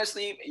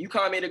 Honestly, you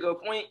kind of made a good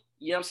point.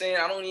 You know what I'm saying?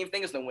 I don't even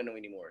think it's no window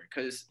anymore.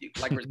 Because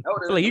like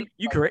Griselda. Like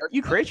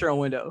you create your own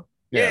window.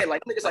 Yeah,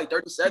 like I think it's like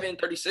 37,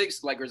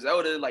 36, like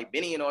Griselda, like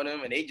Benny and all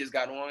them, and they just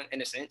got on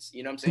in a sense.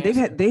 You know what I'm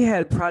saying? They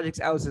had projects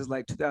out since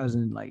like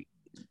 2000, like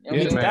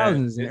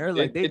 2000s and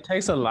early. Like it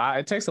takes a lot.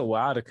 It takes a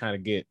while to kind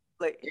of get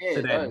like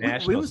to that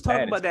national. We was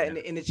talking about that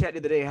in the chat the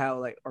other day. How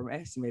like, or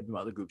actually maybe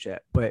my other group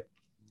chat, but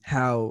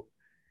how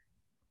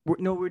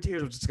we're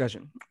tears of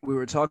discussion. We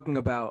were talking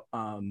about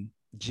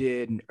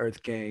JID and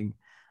Earth Gang,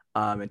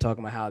 and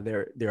talking about how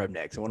they're up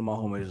next. And one of my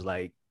homies was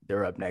like,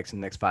 they're up next in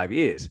the next 5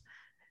 years,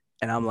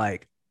 and I'm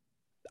like,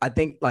 I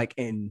think like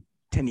in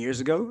 10 years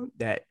ago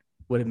that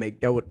could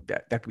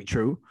be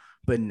true.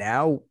 But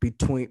now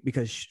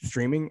because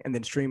streaming and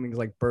then streaming is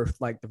like birthed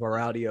like the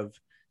virality of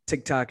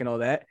TikTok and all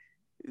that,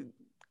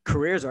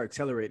 careers are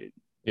accelerated.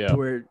 Yeah. To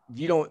where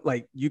you don't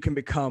like, you can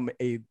become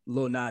a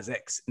Lil Nas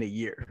X in a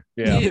year.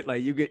 Yeah.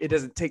 Like it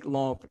doesn't take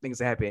long for things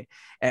to happen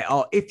at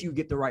all if you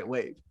get the right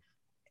wave.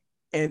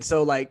 And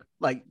so like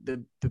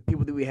the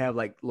people that we have,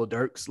 like Lil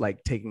Durk's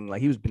like taking,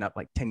 like he's been up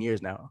like 10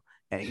 years now.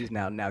 And he's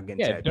now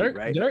getting tattooed,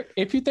 right? Dirk,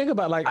 if you think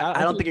about like, I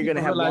don't think you're gonna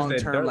have long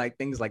term like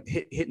things like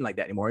hitting like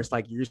that anymore. It's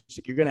like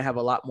you're gonna have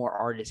a lot more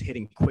artists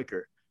hitting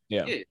quicker,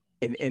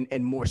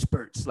 and more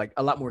spurts, like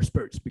a lot more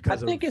spurts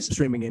because of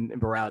streaming and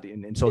virality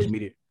and social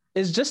media.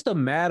 It's just a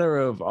matter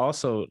of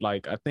also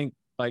like I think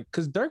like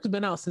because Dirk's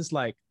been out since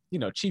like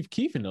Chief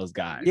Keef and those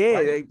guys.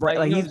 Yeah, right.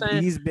 Like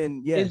he's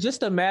been. Yeah, it's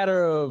just a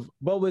matter of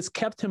what's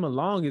kept him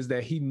along is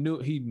that he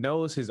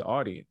knows his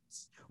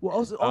audience. Well,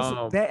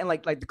 also that and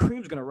like the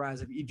cream's gonna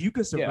rise if you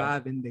can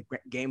survive in the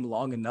game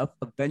long enough.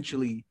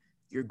 Eventually,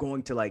 you're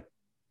going to like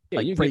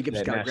Freddie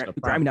Gibbs got a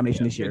Grammy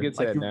nomination this year.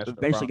 Like you're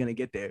eventually gonna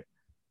get there.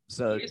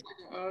 So,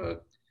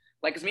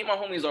 like, cause me and my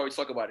homies always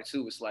talk about it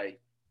too. It's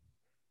like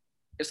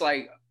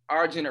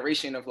our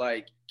generation of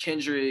like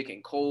Kendrick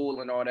and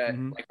Cole and all that.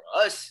 Like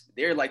for us,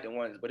 they're like the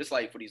ones, but it's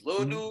like for these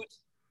little dudes,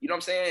 you know what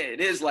I'm saying? It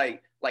is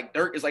like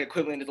Dirk is like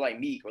equivalent to like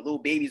Meek, or Lil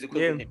Baby's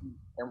equivalent to Meek,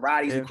 and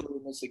Roddy's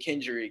equivalent to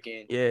Kendrick,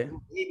 and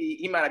maybe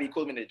he might not be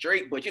equivalent to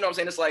Drake, but you know what I'm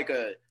saying? It's like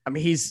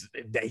he's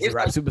a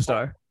rap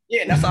superstar.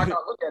 Yeah, and that's how I kind of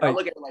look at it. I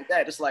look at it like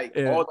that. It's like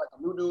all like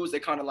the new dudes, they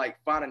kind of like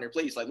finding their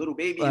place. Like Lil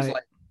Baby is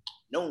like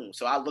known,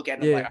 so I look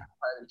at him like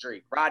I'm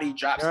Drake. Roddy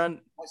drops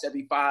once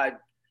every 5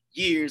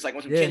 years, like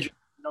once Kendrick.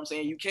 You know what I'm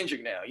saying? You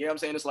Kendrick now. You know what I'm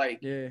saying? It's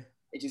like it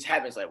just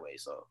happens that way.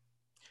 So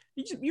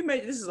you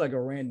made this is like a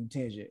random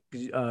tangent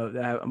because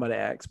that I'm about to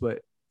ask,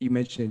 but you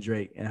mentioned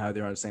Drake and how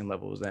they're on the same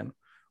level as them.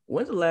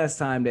 When's the last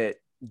time that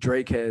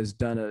Drake has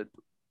done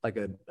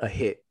a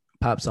hit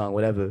pop song,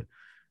 whatever,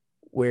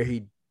 where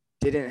he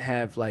didn't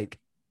have like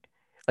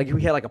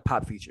we had like a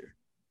pop feature?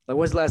 Like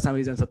when's the last time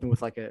he's done something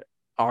with like a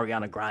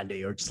Ariana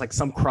Grande or just like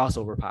some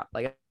crossover pop?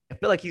 Like I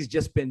feel like he's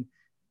just been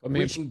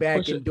reaching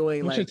back and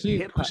doing like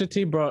hip hop.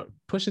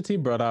 Pusha T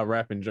brought out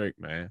rapping Drake,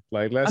 man.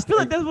 Like I feel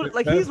like that's what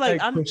like he's like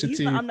I'm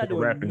not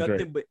doing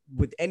nothing but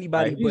with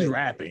anybody. Like, he's but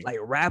rapping like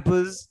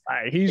rappers.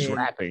 He's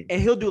rapping,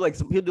 and he'll do like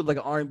an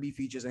R&B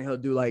features, and he'll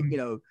do like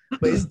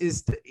but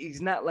he's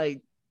not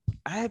like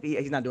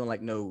he's not doing like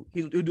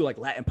he'll do like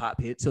Latin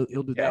pop hits. So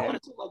he'll do that.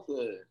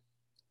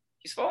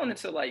 He's falling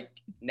into like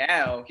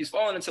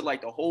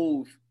the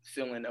whole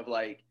feeling of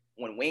like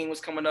when Wayne was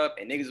coming up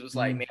and niggas was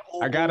like, man,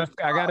 I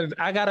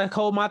gotta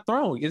hold my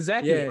throne.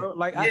 Exactly. Bro.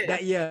 Like I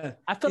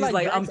feel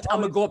like I'm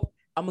gonna go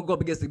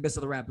up against the best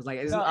of the rappers. Like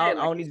I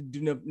don't need to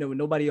do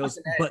nobody else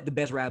but the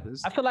best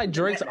rappers. I feel like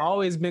Drake's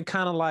always been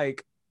kind of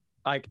like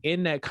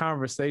in that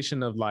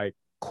conversation of like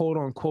quote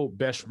unquote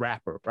best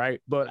rapper, right?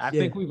 But I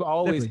think we've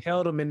always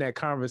held him in that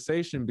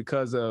conversation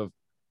because of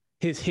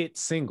his hit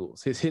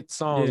singles, his hit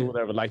songs, or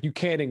whatever. Like you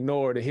can't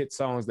ignore the hit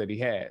songs that he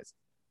has.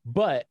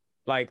 But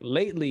like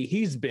lately,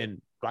 he's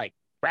been like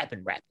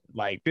rapping.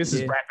 Like this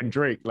is rapping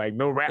Drake. Like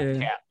no rap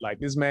cap. Like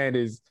this man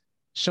is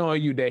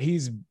showing you that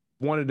he's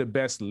one of the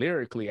best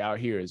lyrically out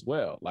here as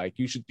well. Like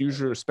you should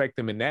respect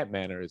him in that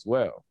manner as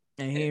well.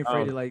 And he ain't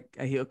afraid to like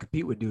he'll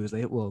compete with dudes.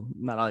 Like, well,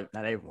 not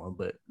everyone,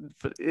 but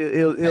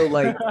he'll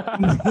like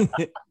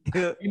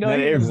he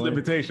has his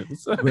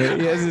limitations. But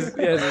he has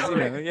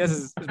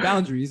his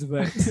boundaries,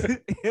 but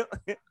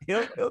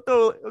he'll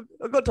go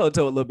toe to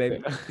toe a little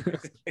baby.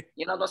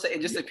 You know what I'm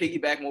saying? Just to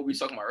piggyback on what we were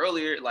talking about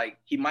earlier, like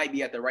he might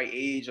be at the right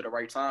age or the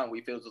right time where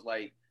he feels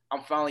like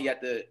I'm finally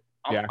at the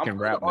I can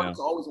rap now. I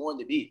always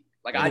wanted to be.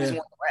 Like I just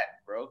want to rap,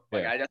 bro.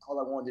 Like that's all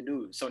I wanted to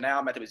do. So now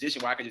I'm at the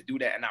position where I can just do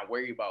that and not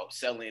worry about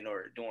selling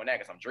or doing that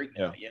because I'm Drake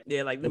now.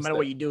 Yeah, like no matter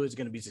what you do, it's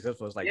gonna be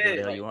successful. It's like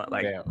whatever you want.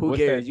 Like who what's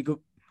cares? That, you could.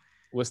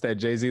 What's that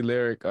Jay-Z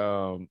lyric?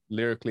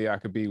 Lyrically, I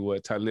could be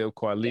what Talib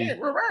Kweli. Yeah,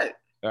 we're right.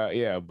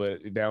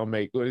 But that don't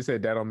make what he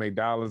said. That don't make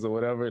dollars or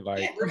whatever.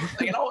 Like,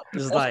 you know,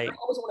 it's like I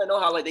always want to know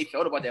how like they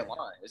felt about that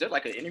line. Is there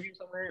like an interview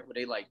somewhere where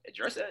they like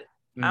address that?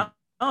 I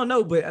don't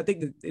know, but I think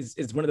that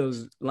it's one of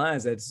those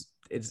lines that's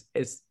it's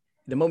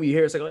the moment you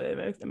hear it, it's like, oh,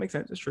 that makes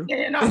sense. It's true.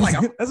 Yeah, no, like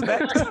that's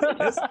bad.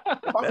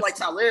 If I'm like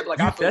Talib, like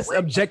I feel that's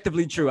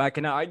objectively true. I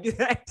cannot argue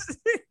that.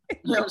 You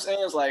know what I'm saying?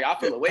 It's like I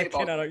feel away about. I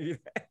cannot argue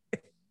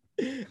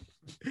that.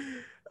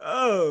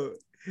 Oh,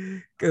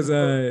 because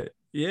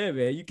yeah,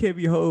 man, you can't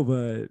be whole,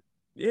 but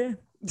yeah.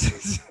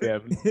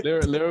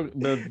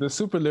 The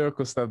super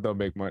lyrical stuff don't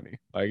make money.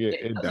 Like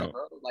it don't.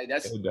 Bro. Like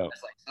that's like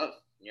tough.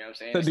 You know what I'm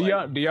saying? So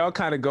do y'all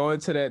kind of go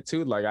into that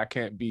too? Like I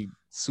can't be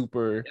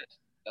super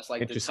that's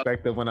like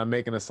introspective when I'm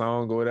making a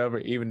song or whatever,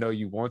 even though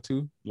you want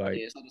to. Like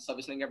it's not the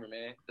toughest thing ever,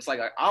 man. It's like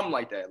I'm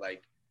like that.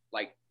 Like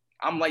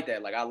I'm like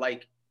that. Like I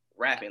like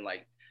rapping.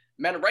 Like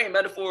writing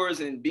metaphors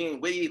and being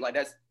witty. Like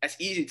that's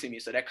easy to me.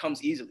 So that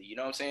comes easily. You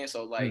know what I'm saying?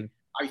 So like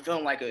I be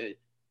feeling like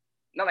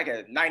not like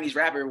a 90s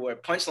rapper where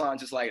punchlines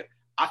just like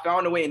I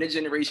found a way in this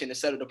generation to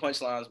settle the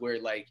punchlines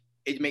where like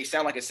it may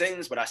sound like a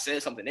sentence, but I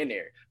said something in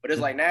there. But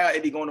it's like now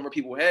it be going over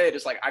people's head.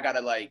 It's like I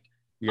gotta like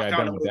I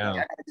gotta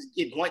just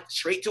get blunt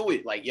straight to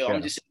it. Like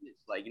I'm just saying this.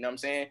 Like you know what I'm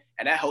saying,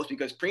 and that helps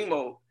because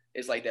Primo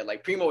is like that.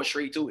 Like Primo is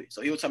straight to it,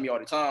 so he'll tell me all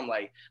the time.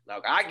 Like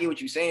I get what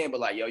you're saying, but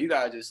like you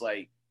gotta just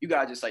like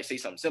say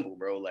something simple,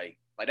 bro. Like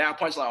that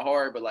punchline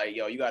hard, but like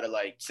you gotta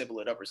like simple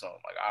it up or something.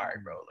 Like all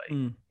right, bro. Like you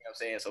know what I'm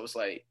saying. So it's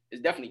like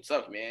it's definitely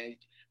tough, man.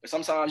 But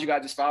sometimes you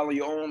gotta just follow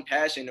your own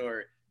passion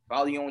or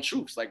follow your own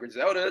truths. Like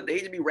Griselda, they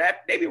just be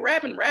rapping,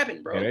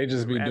 bro. Yeah, they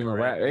just be doing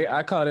rap.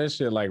 I call that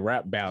shit like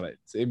rap ballads.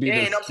 It be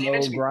the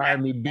slow,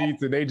 grimy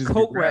beats, and they just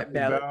coke rap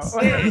ballads.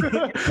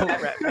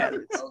 Coke rap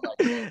ballads.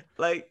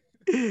 Like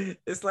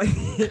it's like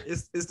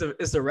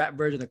it's the rap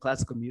version of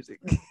classical music.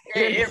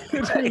 Yeah,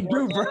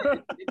 bro.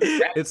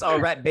 It's all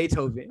rap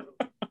Beethoven.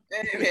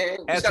 Yeah, man.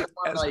 You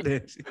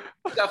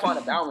gotta find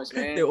a balance,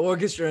 man. The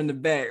orchestra in the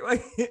back.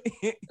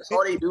 That's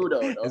all they do, though.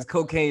 It's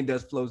cocaine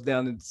dust flows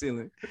down in the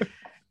ceiling.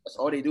 That's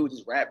all they do is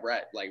just rap,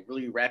 like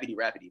really rapidy.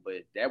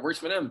 But that works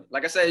for them.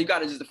 Like I said, you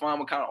gotta just define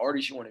what kind of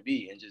artist you want to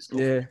be and just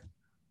go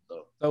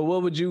So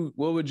what would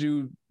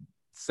you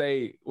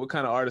say? What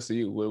kind of artist are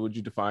you? What would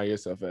you define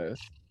yourself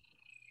as?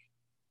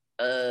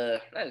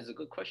 That is a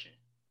good question.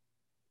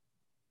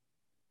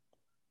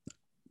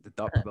 The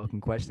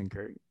thought-provoking question,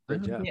 Kurt.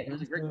 Good job. Yeah,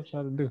 that's a great question.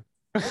 What I'm trying to do.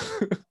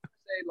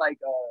 Say like,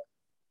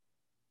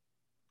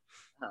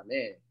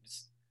 man,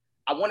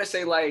 I want to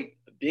say like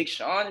Big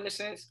Sean in a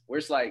sense, where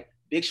it's like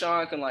Big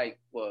Sean can like,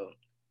 well,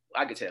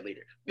 I can tell that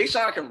later. Big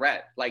Sean can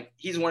rap, like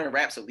he's one of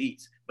rap's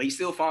elites, but he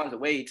still finds a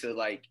way to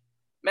like.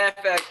 Matter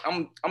of fact,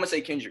 I'm gonna say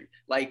Kendrick,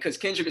 like, cause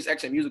Kendrick is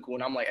extra musical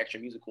and I'm like extra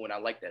musical and I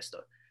like that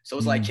stuff. So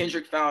it's like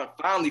Kendrick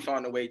finally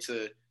found a way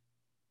to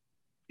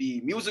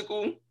be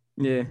musical,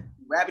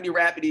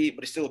 rapidy,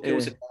 but it still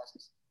appeals to the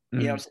masses. You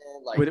know what I'm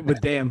saying? Like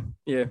with damn,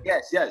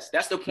 yes,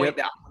 that's the point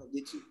that I want to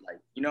get to. Like,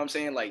 you know what I'm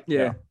saying? Like,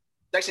 yeah,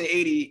 Section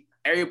 80.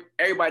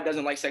 Everybody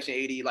doesn't like Section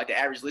 80. Like the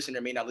average listener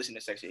may not listen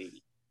to Section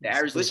 80. The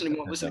average listener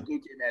won't listen to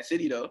Good Kid in That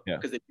City though,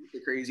 because they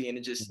are crazy and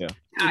it just. You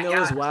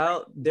know, it's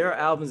wild. There are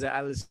albums that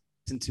I listen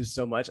to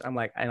so much. I'm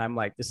like,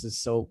 this is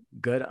so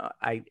good.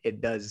 I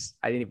didn't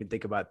even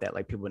think about that.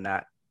 Like people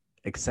not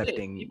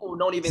accepting people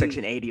don't even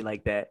Section 80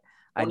 like that.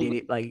 I did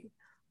it like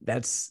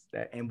that's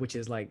that, and which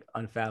is like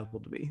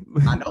unfathomable to me.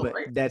 I know, but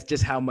right? That's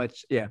just how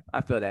much. Yeah,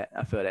 I feel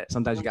that.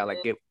 Sometimes you gotta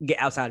like get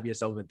outside of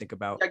yourself and think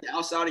about. Get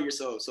outside of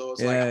yourself. So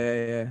it's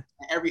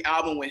every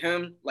album with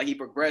him, like he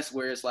progressed,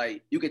 where it's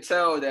like you could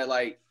tell that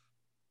like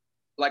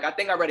I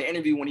think I read an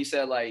interview when he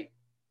said like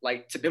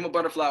To Be a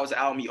Butterfly was an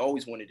album he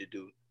always wanted to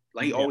do.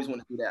 Like he always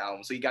wanted to do that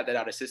album, so he got that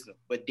out of the system.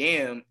 But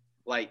damn,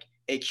 like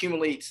it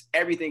accumulates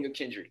everything of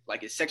Kendrick.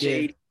 Like it's Section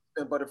 80,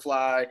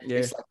 Butterfly.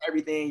 It's like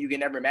everything you can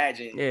never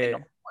imagine. Yeah.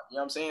 You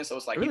know what I'm saying? So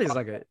it's like really, it's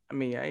like a. I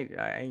mean,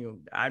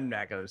 I'm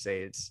not gonna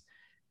say it's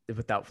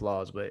without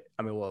flaws, but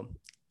I mean, well,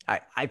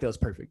 I feel it's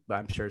perfect, but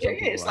I'm sure some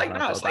people it's like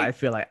I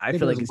feel like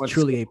it's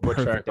truly a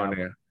perfect on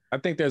there. I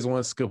think there's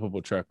one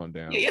skippable track on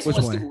down. Yeah, which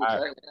one?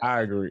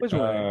 I agree. Which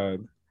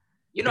one?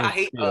 You know, I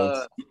hate.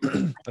 I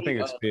think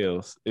it's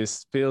Feels.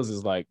 Feels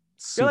is like.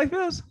 Feel like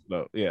Feels?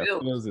 No, yeah.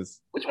 Feels is.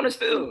 Which one is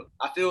Feel?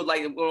 I feel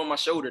like I'm going on my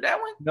shoulder. That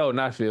one? No,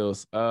 not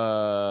Feels.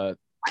 I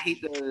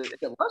hate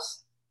the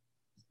Lust.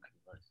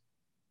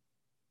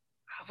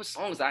 What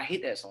songs? I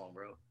hate that song,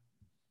 bro.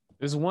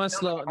 There's one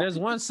slow. There's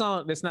one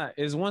song that's not.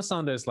 There's one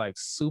song that's like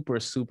super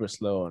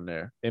slow on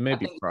there. It may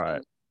be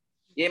Pride.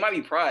 Yeah, it might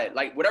be Pride.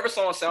 Like whatever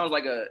song sounds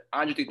like a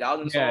Andre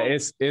 3000 song. Yeah,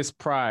 it's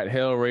Pride.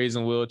 Hell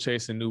raising, will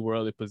chasing, new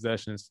worldly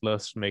possessions,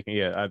 lust making.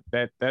 Yeah,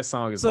 that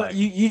song is. So like,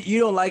 you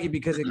don't like it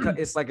because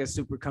it's like a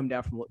super come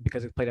down from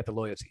because it played at the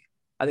Loyalty.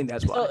 I think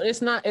that's why. So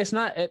it's not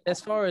as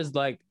far as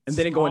like. And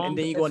then you go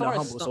into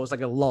Humble, so it's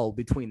like a lull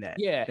between that.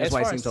 Yeah, that's as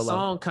why far it as seems so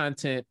song low.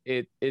 content,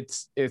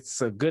 it's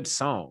a good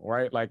song,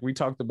 right? Like we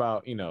talked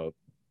about,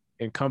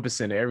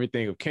 encompassing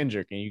everything of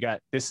Kendrick, and you got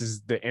this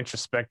is the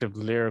introspective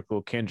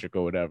lyrical Kendrick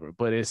or whatever,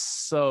 but it's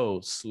so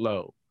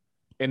slow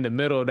in the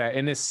middle of that,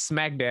 and it's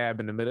smack dab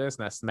in the middle. It's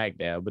not smack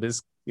dab, but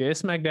it's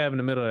smack dab in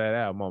the middle of that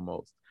album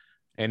almost,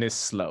 and it's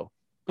slow.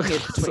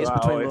 It's between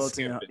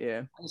Loyalty and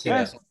yeah.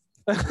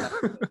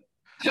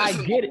 I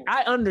get it.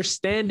 I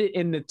understand it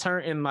in the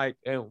turn in like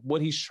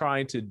what he's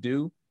trying to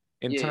do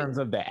in terms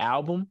of the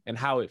album and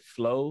how it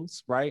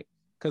flows, right?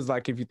 Because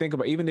like if you think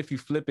about, even if you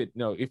flip it,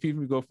 if you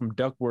go from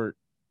Duckword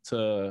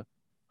to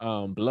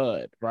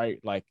Blood, right?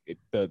 Like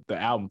the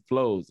album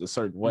flows a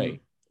certain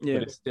way, but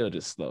it's still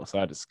just slow. So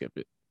I just skip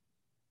it.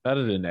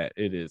 Other than that,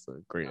 it is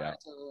a great album.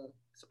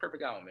 It's a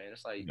perfect album, man.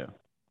 It's like one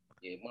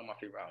of my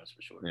favorite albums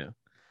for sure. Yeah.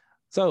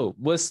 So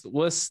what's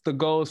the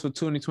goals for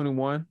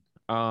 2021?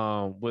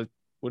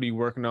 What are you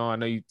working on? I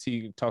know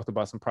you talked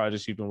about some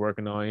projects you've been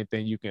working on.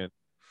 Anything you can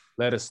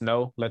let us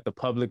know, let the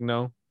public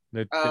know?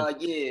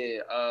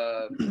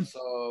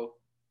 So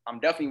I'm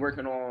definitely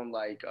working on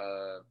like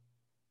a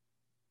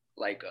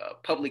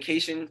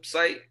publication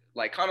site,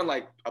 like kind of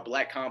like a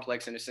Black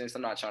Complex in a sense.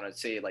 I'm not trying to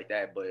say it like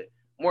that, but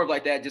more of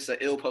like that, just an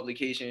ill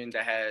publication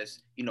that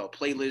has,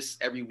 playlists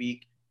every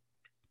week,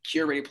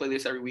 curated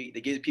playlists every week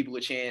that gives people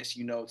a chance,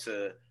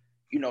 to,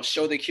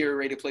 show the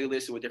curated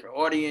playlist to a different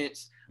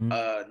audience.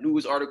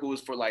 News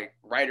articles for like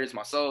writers,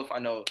 myself. I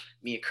know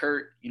me and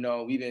Kurt,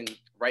 we've been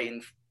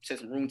writing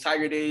since Room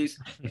Tiger days.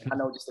 I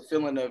know just the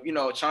feeling of,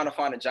 trying to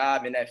find a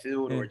job in that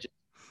field or just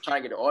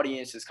trying to get an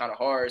audience is kind of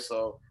hard.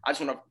 So I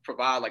just want to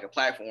provide like a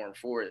platform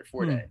for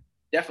that.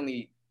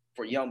 Definitely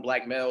for young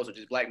Black males or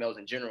just Black males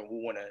in general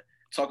who want to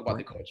talk about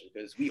the culture,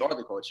 because we are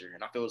the culture.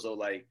 And I feel as though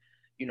like,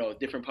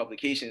 different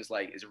publications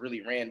like is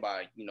really ran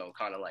by,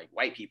 kind of like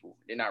white people.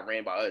 They're not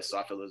ran by us. So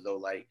I feel as though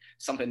like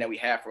something that we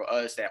have for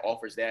us that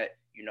offers that,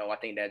 I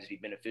think that'd just be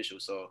beneficial.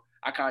 So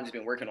I kind of just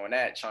been working on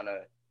that, trying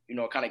to,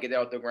 kind of get that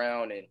out the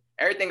ground, and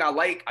everything I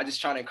like, I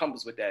just trying to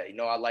encompass with that.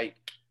 I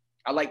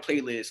like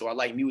playlists, or I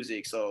like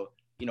music. So,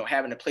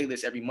 having a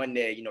playlist every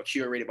Monday,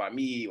 curated by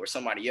me or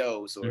somebody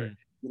else, or,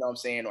 you know what I'm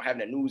saying, or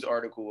having a news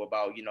article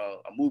about,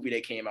 a movie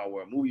that came out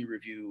or a movie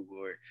review,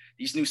 or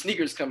these new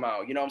sneakers come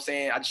out, you know what I'm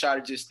saying? I just try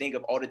to just think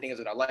of all the things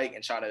that I like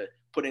and try to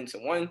put it into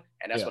one.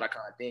 And that's what I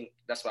kind of think.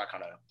 That's what I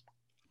kind of.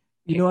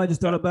 I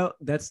just thought about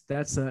that's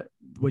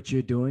what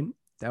you're doing.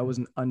 That was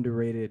an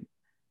underrated,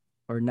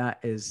 or not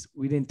as,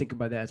 we didn't think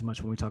about that as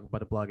much when we talk about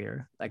the blog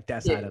era, like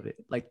that side of it,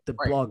 like the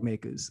blog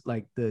makers,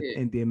 like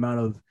and the amount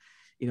of,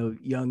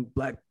 young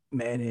Black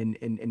men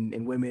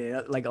and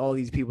women, like all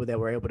these people that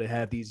were able to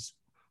have these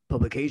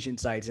publication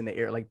sites in the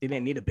era. Like they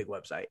didn't need a big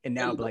website, and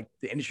now like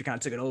the industry kind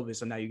of took it over.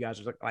 So now you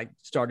guys are like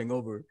starting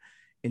over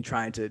and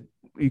trying to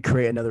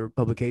create another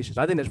publication.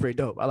 So I think that's pretty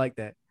dope. I like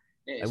that.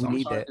 Yeah, so we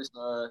need that.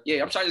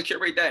 I'm trying to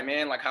curate that,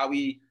 man. Like how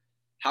we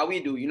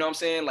do, you know what I'm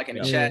saying? Like in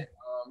the chat,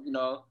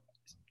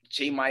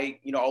 J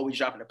Mike, always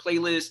dropping a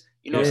playlist,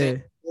 you know what I'm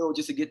saying?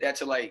 Just to get that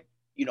to like,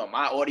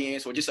 my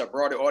audience or just a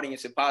broader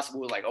audience if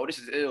possible, like, oh, this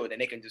is ill, then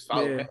they can just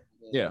follow him.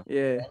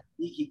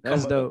 He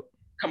that's dope.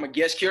 Come a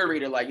guest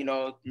curator, like,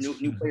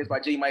 new players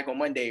by J Mike on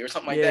Monday or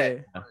something like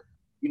that.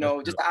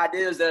 Just the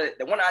ideas that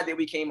the one idea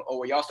we came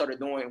where y'all started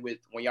doing with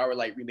when y'all were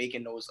like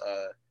remaking those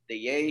the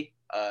Ye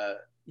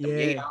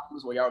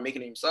albums where y'all were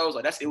making it yourselves.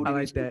 Like that's ill. I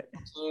like that.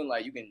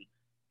 Like you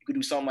could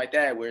do something like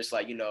that where it's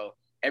like,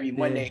 every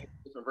Monday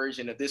different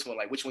version of this one,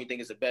 like which one you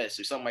think is the best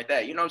or something like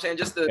that. You know what I'm saying?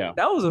 Just that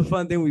was a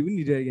fun thing we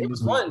needed to get. It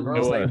was fun, bro. It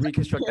was like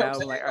reconstruct the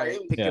album, like all right,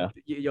 pick up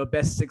your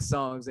best 6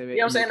 songs and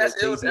I'm saying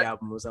that's ill.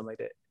 Album or something like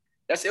that.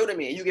 That's ill to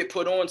me. And you get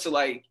put on to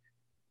like,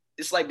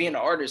 it's like being an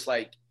artist.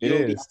 Like it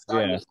is.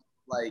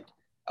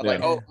 Like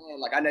oh man,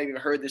 like I never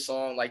even heard this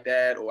song like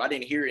that, or I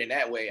didn't hear it in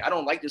that way. I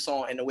don't like this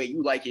song in the way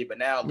you like it, but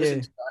now listen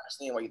to it, I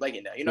understand why you like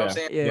it now. You know what I'm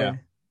saying? Yeah.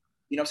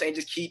 You know what I'm saying? It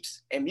just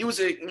keeps, and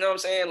music, you know what I'm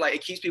saying? Like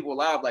it keeps people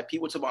alive. Like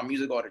people talk about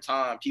music all the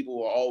time.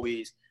 People are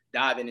always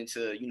diving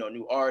into,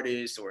 new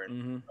artists or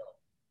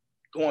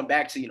going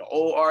back to,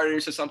 old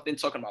artists or something,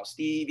 talking about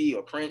Stevie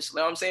or Prince. You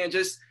know what I'm saying?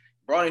 Just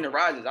broadening the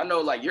horizons. I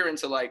know like you're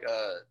into like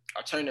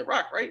alternative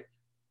rock, right?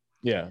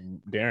 Yeah,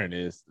 Darren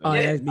is.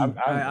 That's me. I'm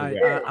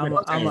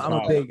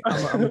a big.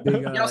 You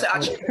know what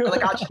I'm saying?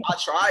 I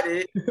tried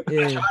it. I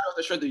tried on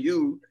the Shred of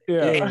You.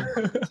 Yeah.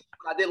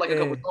 I did like a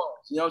couple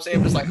songs. You know what I'm saying?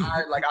 But it's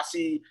like I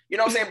see. You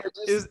know what I'm saying? But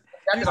just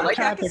I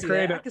tried to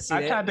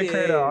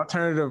create an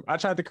alternative. I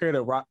tried to create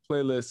a rock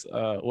playlist.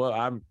 Well,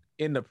 I'm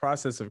in the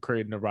process of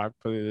creating a rock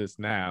playlist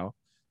now,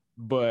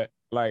 but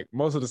like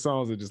most of the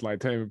songs are just like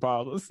Tame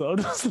Impala. So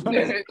just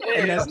like,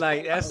 and that's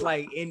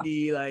like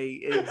indie,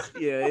 like it's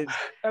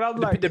and I'm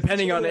like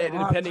depending on the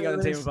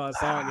Tame Impala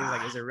song, it's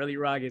like, is it really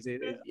rock? Is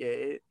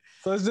it?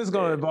 So it's just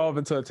gonna evolve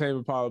into a Tame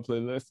Impala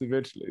playlist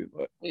eventually.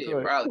 But probably. You know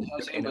what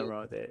I'm saying? Nothing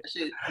wrong with that.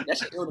 That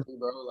shit ill to me,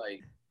 bro.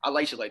 Like I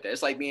like shit like that.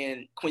 It's like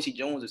being Quincy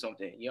Jones or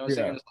something. You know what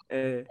I'm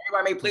saying?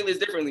 Everybody make playlists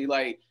differently.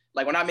 Like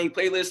when I make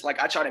playlists,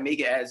 like I try to make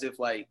it as if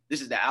like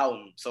this is the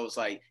album. So it's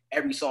like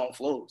every song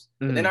flows.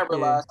 But then I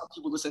realized some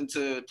people listen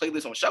to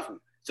playlists on shuffle.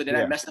 So then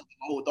I messed up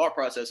my whole thought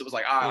process. It was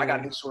like, I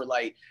gotta make sure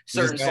like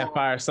certain songs,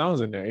 fire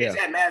songs in there. It's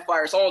had mad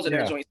fire songs in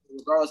there,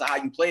 regardless of how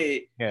you play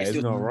it. Yeah, it's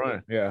gonna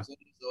run. Yeah. So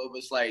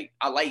it's like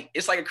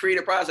it's like a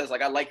creative process.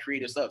 Like I like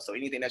creative stuff. So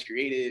anything that's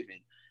creative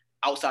and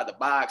outside the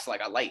box,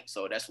 like I like.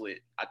 So that's what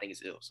I think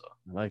is ill. So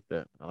I like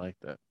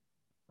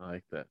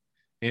that.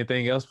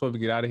 Anything else before we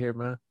get out of here,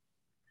 man?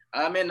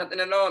 Man, nothing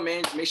at all,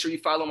 man. Just make sure you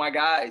follow my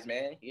guys,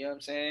 man. You know what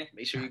I'm saying?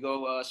 Make sure you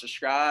go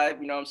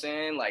subscribe, you know what I'm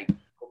saying? Like,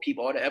 go peep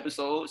all the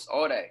episodes,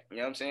 all that. You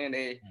know what I'm saying?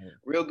 They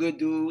real good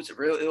dudes,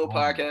 real ill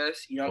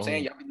podcast. You know what I'm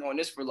saying? Y'all been doing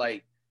this for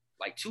like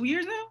 2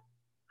 years now?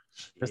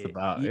 Just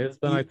about. It's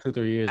been like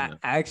 2-3 years now.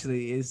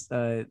 Actually, it's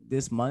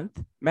this month.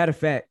 Matter of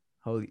fact,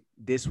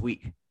 this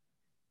week.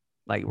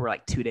 Like we're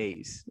like 2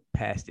 days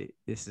past it.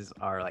 This is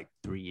our like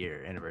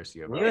 3-year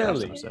anniversary of our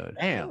first episode.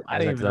 Damn, I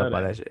didn't even know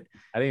that. Shit.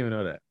 I didn't even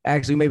know that.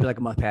 Actually, maybe like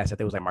a month past. I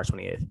think it was like March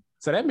 28th.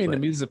 So that means the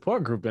music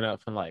support group been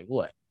up for like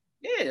what?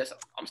 Yeah, that's what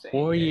I'm saying.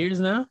 4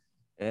 years now.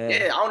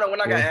 Yeah, I don't know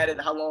when I got added,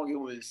 how long it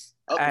was.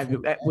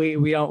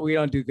 We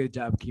don't do a good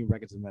job of keeping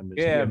records of members.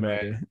 Yeah,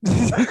 man. We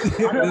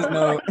have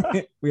no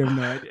idea. You know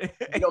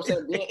what I'm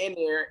saying? Being in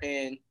there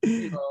and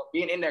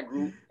being in that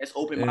group, it's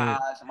opened my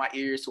eyes and my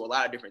ears to a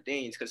lot of different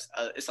things because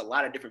it's a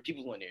lot of different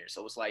people in there.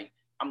 So it's like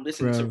I'm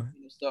listening to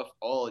stuff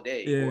all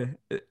day.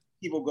 Yeah.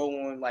 People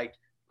go on like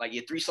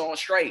your 3 songs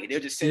straight.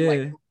 They'll just sing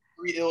like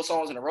 3 ill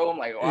songs in a row. I'm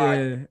like, all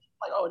right.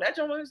 Like, oh, that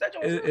joint.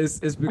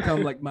 It's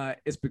become like my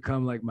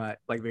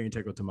very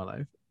integral to my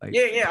life. Like,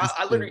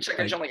 I literally check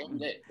that joint like every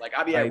day. Like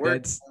I be at work,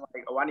 and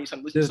like, oh, I need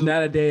something to listen to. There's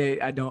not a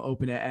day I don't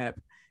open that app.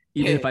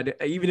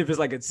 Even if it's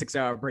like a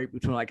 6-hour break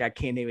between like I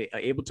can't even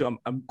able to,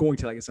 I'm going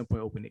to like at some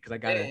point open it because I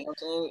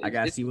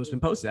gotta see what's been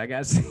posted. I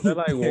gotta see. That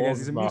like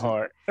warms my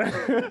heart.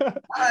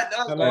 That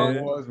like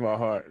warms my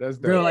heart. That's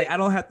bro. Like I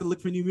don't have to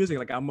look for new music.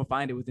 Like I'm gonna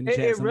find it within the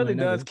chat. It really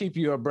does keep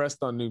you abreast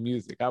on new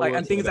music. Like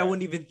on things I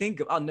wouldn't even think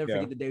of. I'll never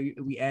forget the day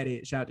we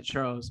added. Shout out to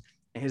Charles.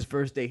 And his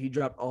first day, he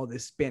dropped all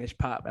this Spanish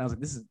pop. And I was like,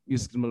 this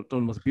is some of the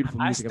most beautiful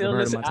music I've ever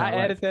heard in my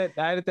entire life.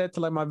 I added that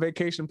to like my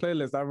vacation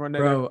playlist. I run that.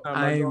 Bro,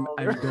 I'm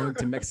going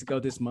to Mexico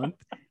this month.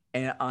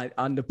 And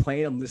on the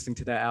plane, I'm listening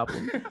to that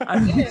album.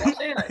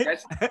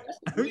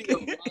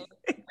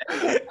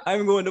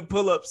 I'm going to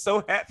pull up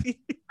so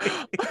happy.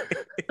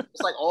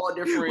 It's like all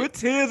different. With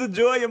tears of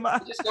joy in my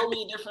eyes. Just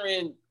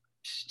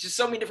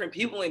so many different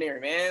people in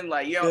there, man.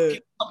 Like, some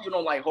people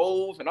don't like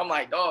Hove, and I'm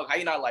like, dog, how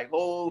you not like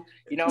Hove?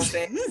 You know what I'm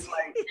saying? It's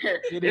like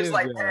it's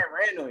like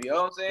random. You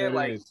know what I'm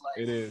saying?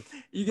 It is.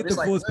 You get the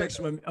full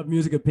spectrum of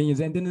music opinions,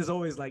 and then there's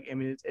always like, I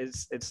mean,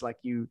 it's like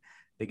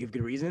they give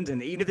good reasons,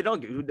 and even if they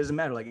don't, it doesn't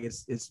matter. Like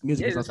it's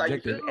music, it's not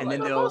subjective. And then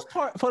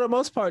for the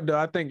most part, though,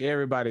 I think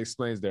everybody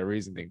explains their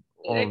reasoning.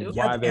 I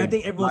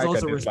think everyone's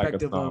also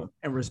respective of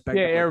and respectful.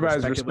 Yeah,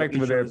 everybody's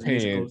respectful of their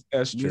opinion.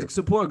 That's true. Music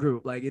support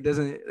group, like it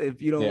doesn't.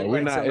 If you don't,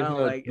 we're not.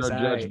 No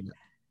judgment.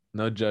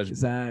 No judgment.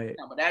 It's all right.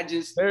 No, but that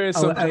just there is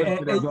some.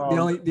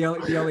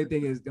 The only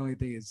thing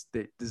is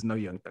that there's no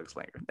Young Thug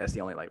slanger. That's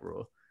the only like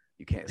rule.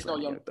 You can't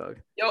slang Young Thug.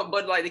 Yo,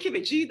 but like they keep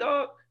it G,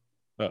 dog.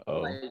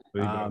 Uh-oh.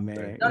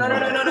 Man. No.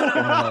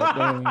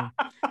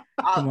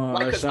 Come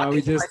on, Arshon.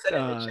 We just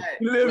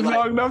live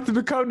long enough to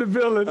become the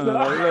villain.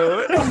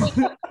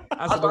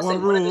 That's the one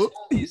rule.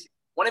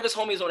 One of his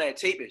homies on that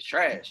tape is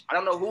trash. I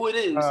don't know who it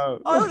is.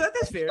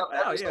 That's fair.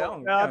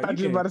 I thought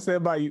you were about to say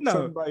about you.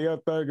 Something about Young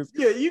Thug.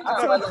 Yeah, you can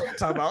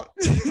talk about.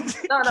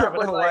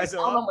 But like, I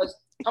don't know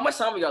how much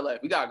time we got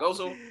left. We got to go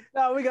soon.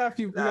 No, we got a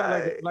few. We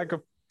got like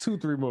a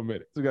 2-3 more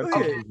minutes. We got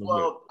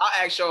well,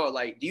 I'll ask y'all,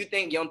 like, do you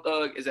think Young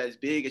Thug is as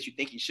big as you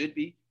think he should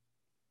be?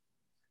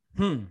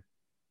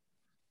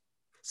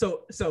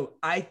 So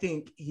I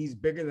think he's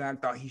bigger than I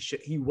thought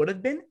he would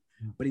have been,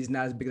 but he's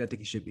not as big as I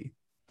think he should be.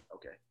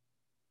 Okay.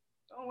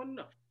 I don't want to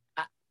know.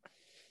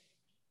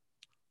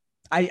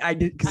 I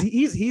did because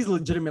he's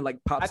legitimate like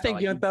pop. I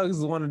think Young Thug is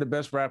one of the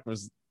best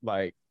rappers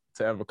like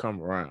to ever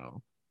come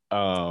around.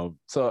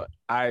 So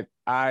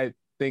I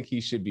think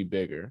he should be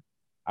bigger.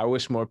 I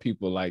wish more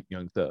people like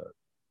Young Thug.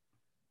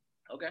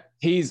 Okay.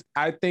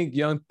 I think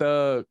Young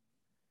Thug,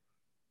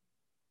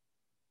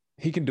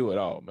 he can do it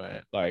all,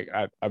 man. Like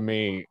I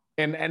mean,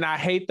 and I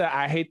hate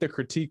the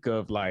critique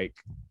of like,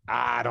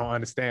 I don't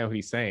understand what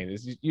he's saying.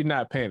 You're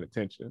not paying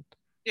attention.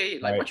 Yeah.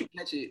 Like once you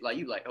catch it, like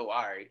you like, oh,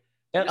 all right.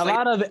 And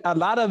a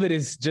lot of it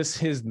is just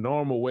his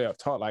normal way of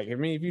talk. Like, I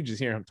mean, if you just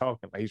hear him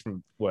talking, like he's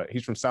from what?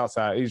 He's from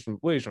Southside. Is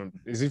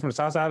he from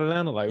Southside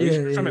Atlanta? Like,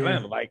 he's from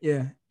Atlanta. Like,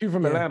 people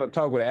from Atlanta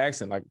talk with an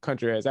accent, like a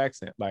country ass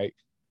accent. Like,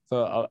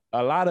 so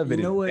a lot of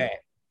it is that.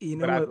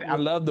 But I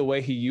love the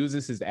way he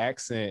uses his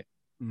accent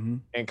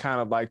and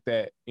kind of like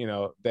that,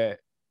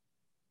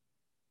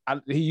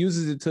 he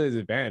uses it to his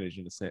advantage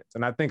in a sense.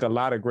 And I think a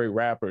lot of great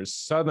rappers,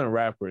 Southern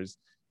rappers,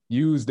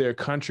 use their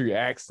country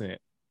accent.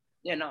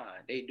 Yeah,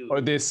 they do. Or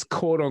this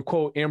quote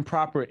unquote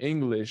improper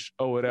English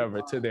or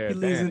whatever to their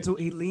advantage.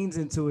 He leans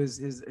into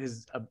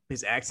his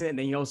accent, and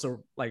then he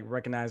also like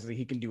recognizes that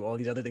he can do all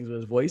these other things with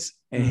his voice,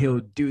 and he'll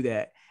do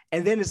that.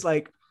 And then it's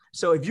like,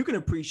 so if you can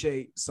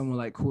appreciate someone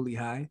like Cooley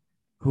High,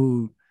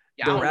 who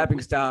the rapping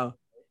style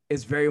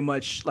is very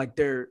much like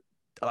they're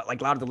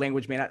like a lot of the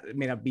language may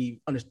not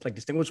be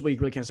distinguishable. You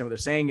really can't understand what they're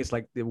saying. It's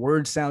like the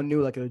words sound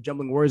new, like they're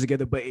jumbling words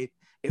together, but it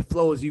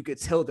flows. You could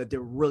tell that they're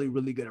really,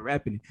 really good at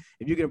rapping.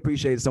 If you can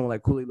appreciate someone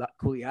like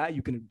Cooley High,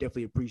 you can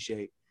definitely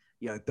appreciate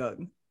Young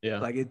Thug. Yeah,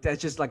 like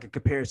that's just like a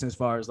comparison as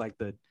far as like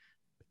the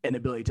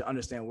inability to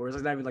understand words.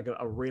 It's not even like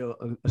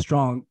a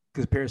strong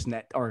comparison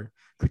that or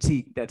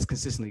critique that's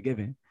consistently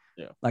given.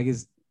 Yeah, like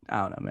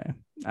I don't know, man.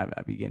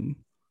 I be getting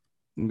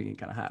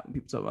kind of hot when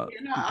people talk about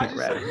I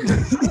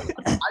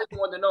just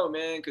want to know,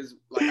 man, because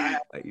like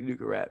you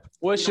can rap.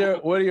 What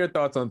are your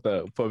thoughts on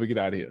Thug before we get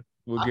out of here?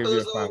 I feel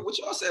as though what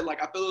y'all said,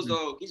 like I feel as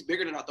though he's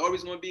bigger than I thought he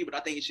was going to be, but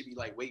I think it should be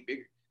like way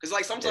bigger. Because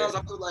like sometimes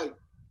I feel like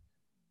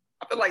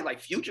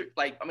Future,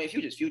 like I mean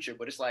Future's Future,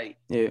 but it's like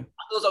I feel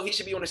as though he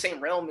should be on the same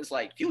realm as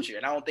like Future,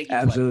 and I don't think he's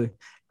absolutely.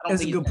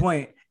 That's a good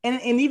point.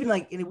 And even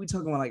like we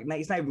talking about like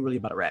it's not even really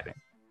about rapping.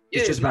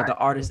 It's just about the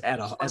artist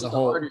as a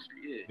whole.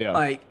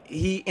 Like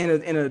he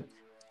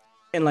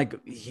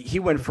he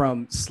went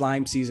from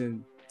Slime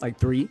season like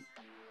 3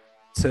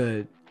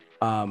 to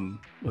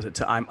was it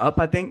to I'm Up?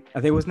 I think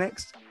it was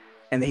next,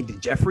 and they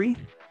did Jeffrey,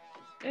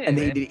 and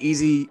they did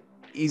Easy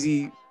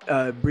Breezy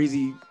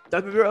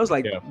Thugger Girls.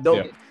 Like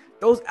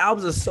those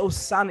albums are so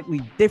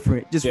sonically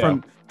different, just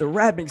from the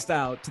rapping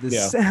style to the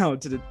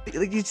sound to the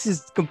like it's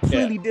just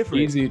completely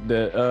different. And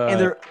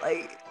they're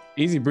like.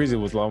 Easy Breezy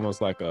was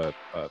almost like a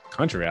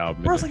country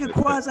album. Bro, it's like a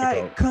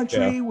quasi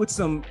country with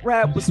some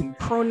rap, with some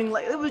croning.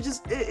 Like it was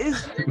just bro.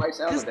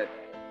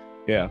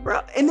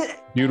 And then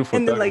Beautiful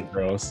Thugger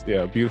Girls.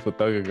 Yeah, Beautiful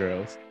Thugger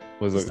Girls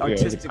was a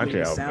artistically country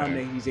the sound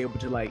album, that he's able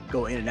to like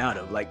go in and out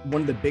of. Like one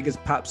of the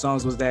biggest pop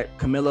songs was that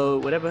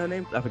Camilo, whatever her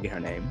name, I forget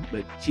her name,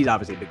 but she's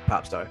obviously a big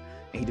pop star.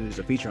 And he did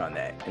a feature on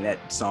that, and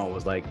that song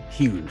was like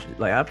huge.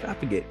 Like I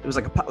forget, it was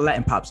like a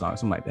Latin pop song,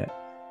 something like that.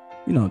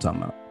 You know what I'm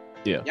talking about?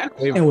 Yeah.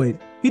 Anyway,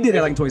 he did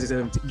that like in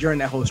 2017 during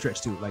that whole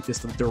stretch too. Like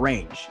just the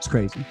range, it's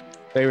crazy.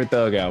 Favorite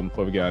Thug album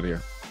before we get out of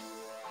here?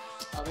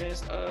 I mean,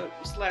 it's the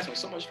last one.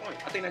 So Much Fun.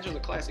 I think that's just a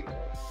classic.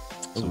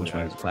 So Much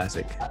Fun is a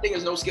classic. I think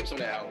there's no skips on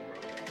that album,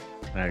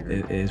 bro. I agree.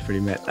 It is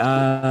pretty mad.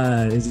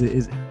 Is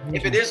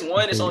if it is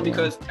one, it's only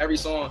because every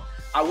song.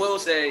 I will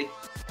say,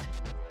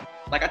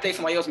 like I think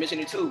somebody else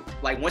mentioned it too.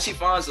 Like once he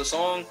finds a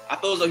song, I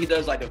feel as though he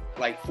does like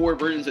 4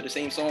 versions of the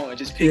same song and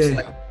just picks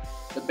like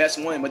the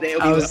best one, but then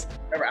it'll be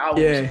whatever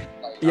album.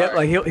 Yeah,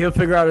 like he'll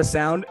figure out a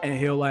sound, and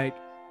he'll like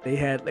they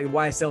had like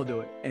YSL do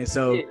it, and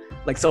so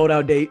like Sold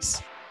Out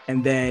Dates,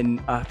 and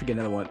then I forget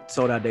another one.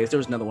 Sold Out Dates. There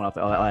was another one off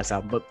the last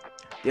album, but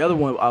the other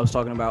one I was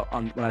talking about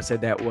when I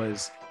said that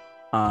was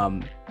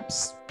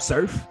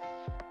Surf,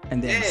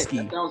 and then Ski.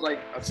 That sounds like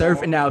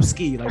Surf and now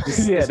Ski. Like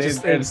this,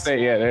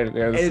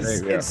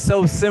 it's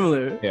so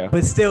similar,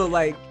 but still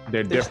like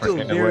they're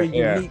different. Still very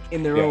unique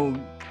in their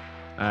own.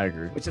 I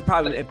agree. Which is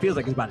probably it feels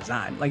like it's by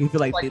design. Like you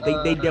feel like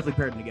they definitely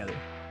paired them together.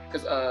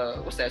 Cause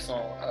what's that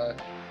song?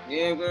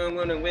 Yeah, we're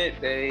gonna win,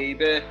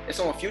 baby. It's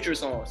on a Future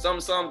song. Some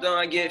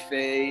done get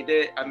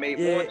faded. I made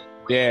more.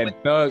 Yeah,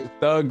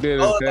 Thug did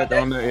it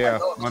on the I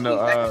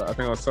think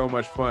it was So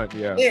Much Fun.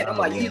 Yeah, I'm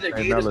like, you either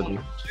gave this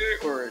one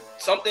or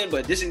something,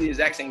 but this is the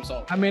exact same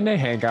song. I mean, they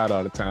hang out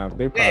all the time.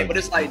 But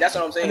it's like that's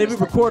what I'm saying. And they be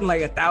recording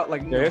like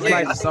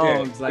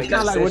songs. Like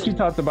kind of like what you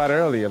talked about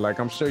earlier. Like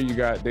I'm sure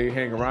they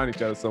hang around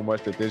each other so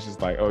much that they're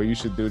just like, oh, you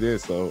should do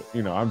this. So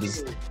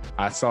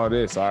I saw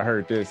this, or I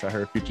heard this, I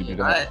heard Future do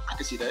that. I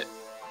can see that.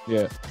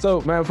 Yeah.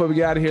 So, man, before we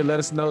get out of here,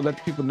 let the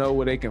people know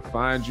where they can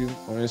find you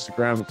on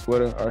Instagram and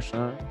Twitter,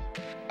 Arshon.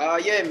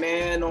 Yeah,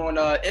 man, on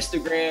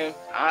Instagram,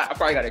 I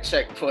probably got to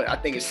check, but I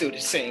think it's still the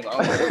same.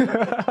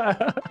 Well,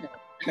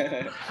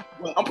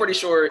 I'm pretty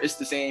sure it's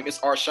the same. It's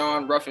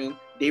Arshon Ruffin.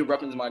 Dave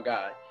Ruffin's my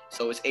guy.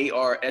 So it's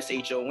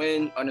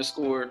ARSHON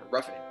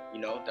 _Ruffin. You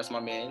know, that's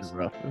my man.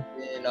 Ruffin.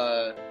 And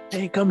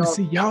hey, come to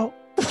see y'all.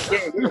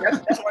 Yeah,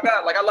 that's my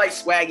guy. Like I like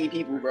swaggy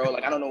people, bro.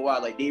 Like I don't know why.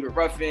 Like David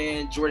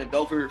Ruffin, Jordan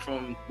Belfort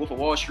from Wolf of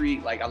Wall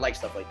Street. Like I like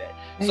stuff like that.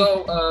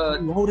 So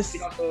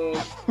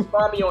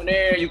find me on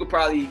there. You could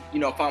probably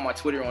find my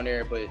Twitter on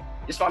there, but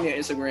just find me on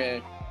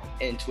Instagram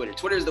and Twitter.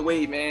 Twitter is the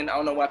wave, man. I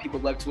don't know why people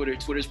love Twitter.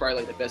 Twitter's probably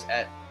like the best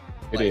app.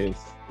 It is.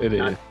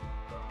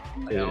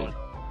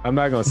 I'm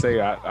not gonna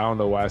say I don't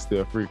know why it's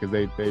still free because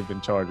they've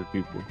been charging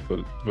people for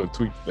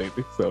tweets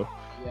lately. So.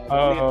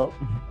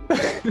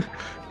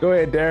 Go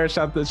ahead, Darren.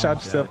 Shout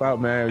yourself out,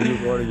 man.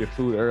 You ordered your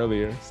food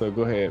earlier, so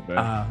go ahead,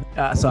 man.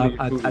 So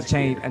I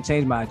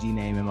changed my IG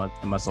name and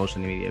my social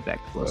media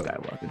back to Glow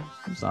Skywalker.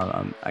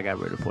 So I got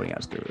rid of 40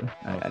 ounce guru.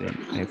 I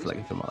didn't feel like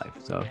it for my life,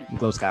 so I'm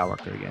Glow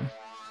Skywalker again.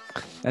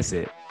 That's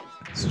it.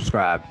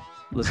 Subscribe.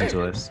 listen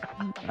to us.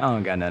 I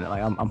don't got nothing.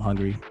 Like I'm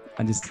hungry.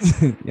 I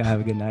just y'all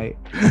have a good night.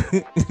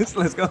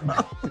 Let's go.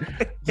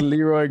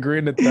 Leroy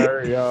Green the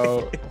third,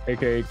 y'all,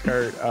 aka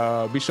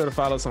Kurt. Be sure to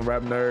follow us on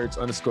Rap Nerds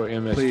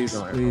 _MSG please.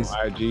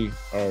 on IG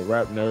or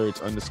Rap Nerds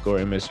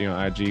 _MSG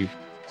on IG.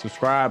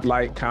 Subscribe,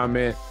 like,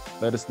 comment,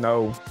 let us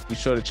know. Be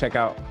sure to check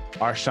out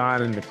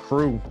Arshon and the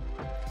crew.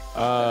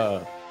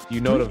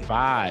 You know the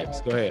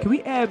vibes. Go ahead. Can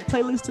we add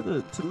playlists to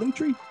the link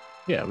tree?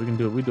 Yeah, we can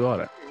do it. We do all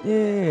that.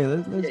 Yeah,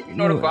 let's you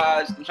know the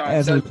vibes. I'm trying add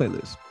to some tell you,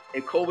 playlists.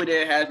 if COVID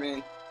didn't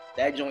happen,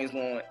 that joint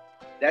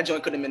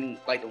could have been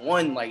like the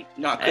one, like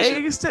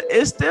Hey,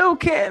 it still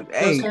can.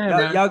 Hey,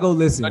 y'all go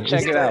listen. Go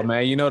check it out,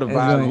 man. You know the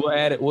vibes. We'll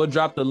add it. We'll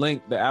drop the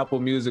link, the Apple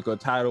Music or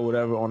Tidal,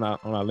 whatever, on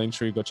our link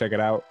tree. Go check it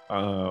out.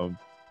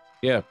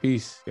 Yeah,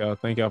 peace, y'all.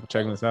 Thank y'all for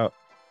checking us out.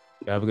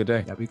 Y'all have a good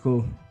day. That'd be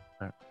cool.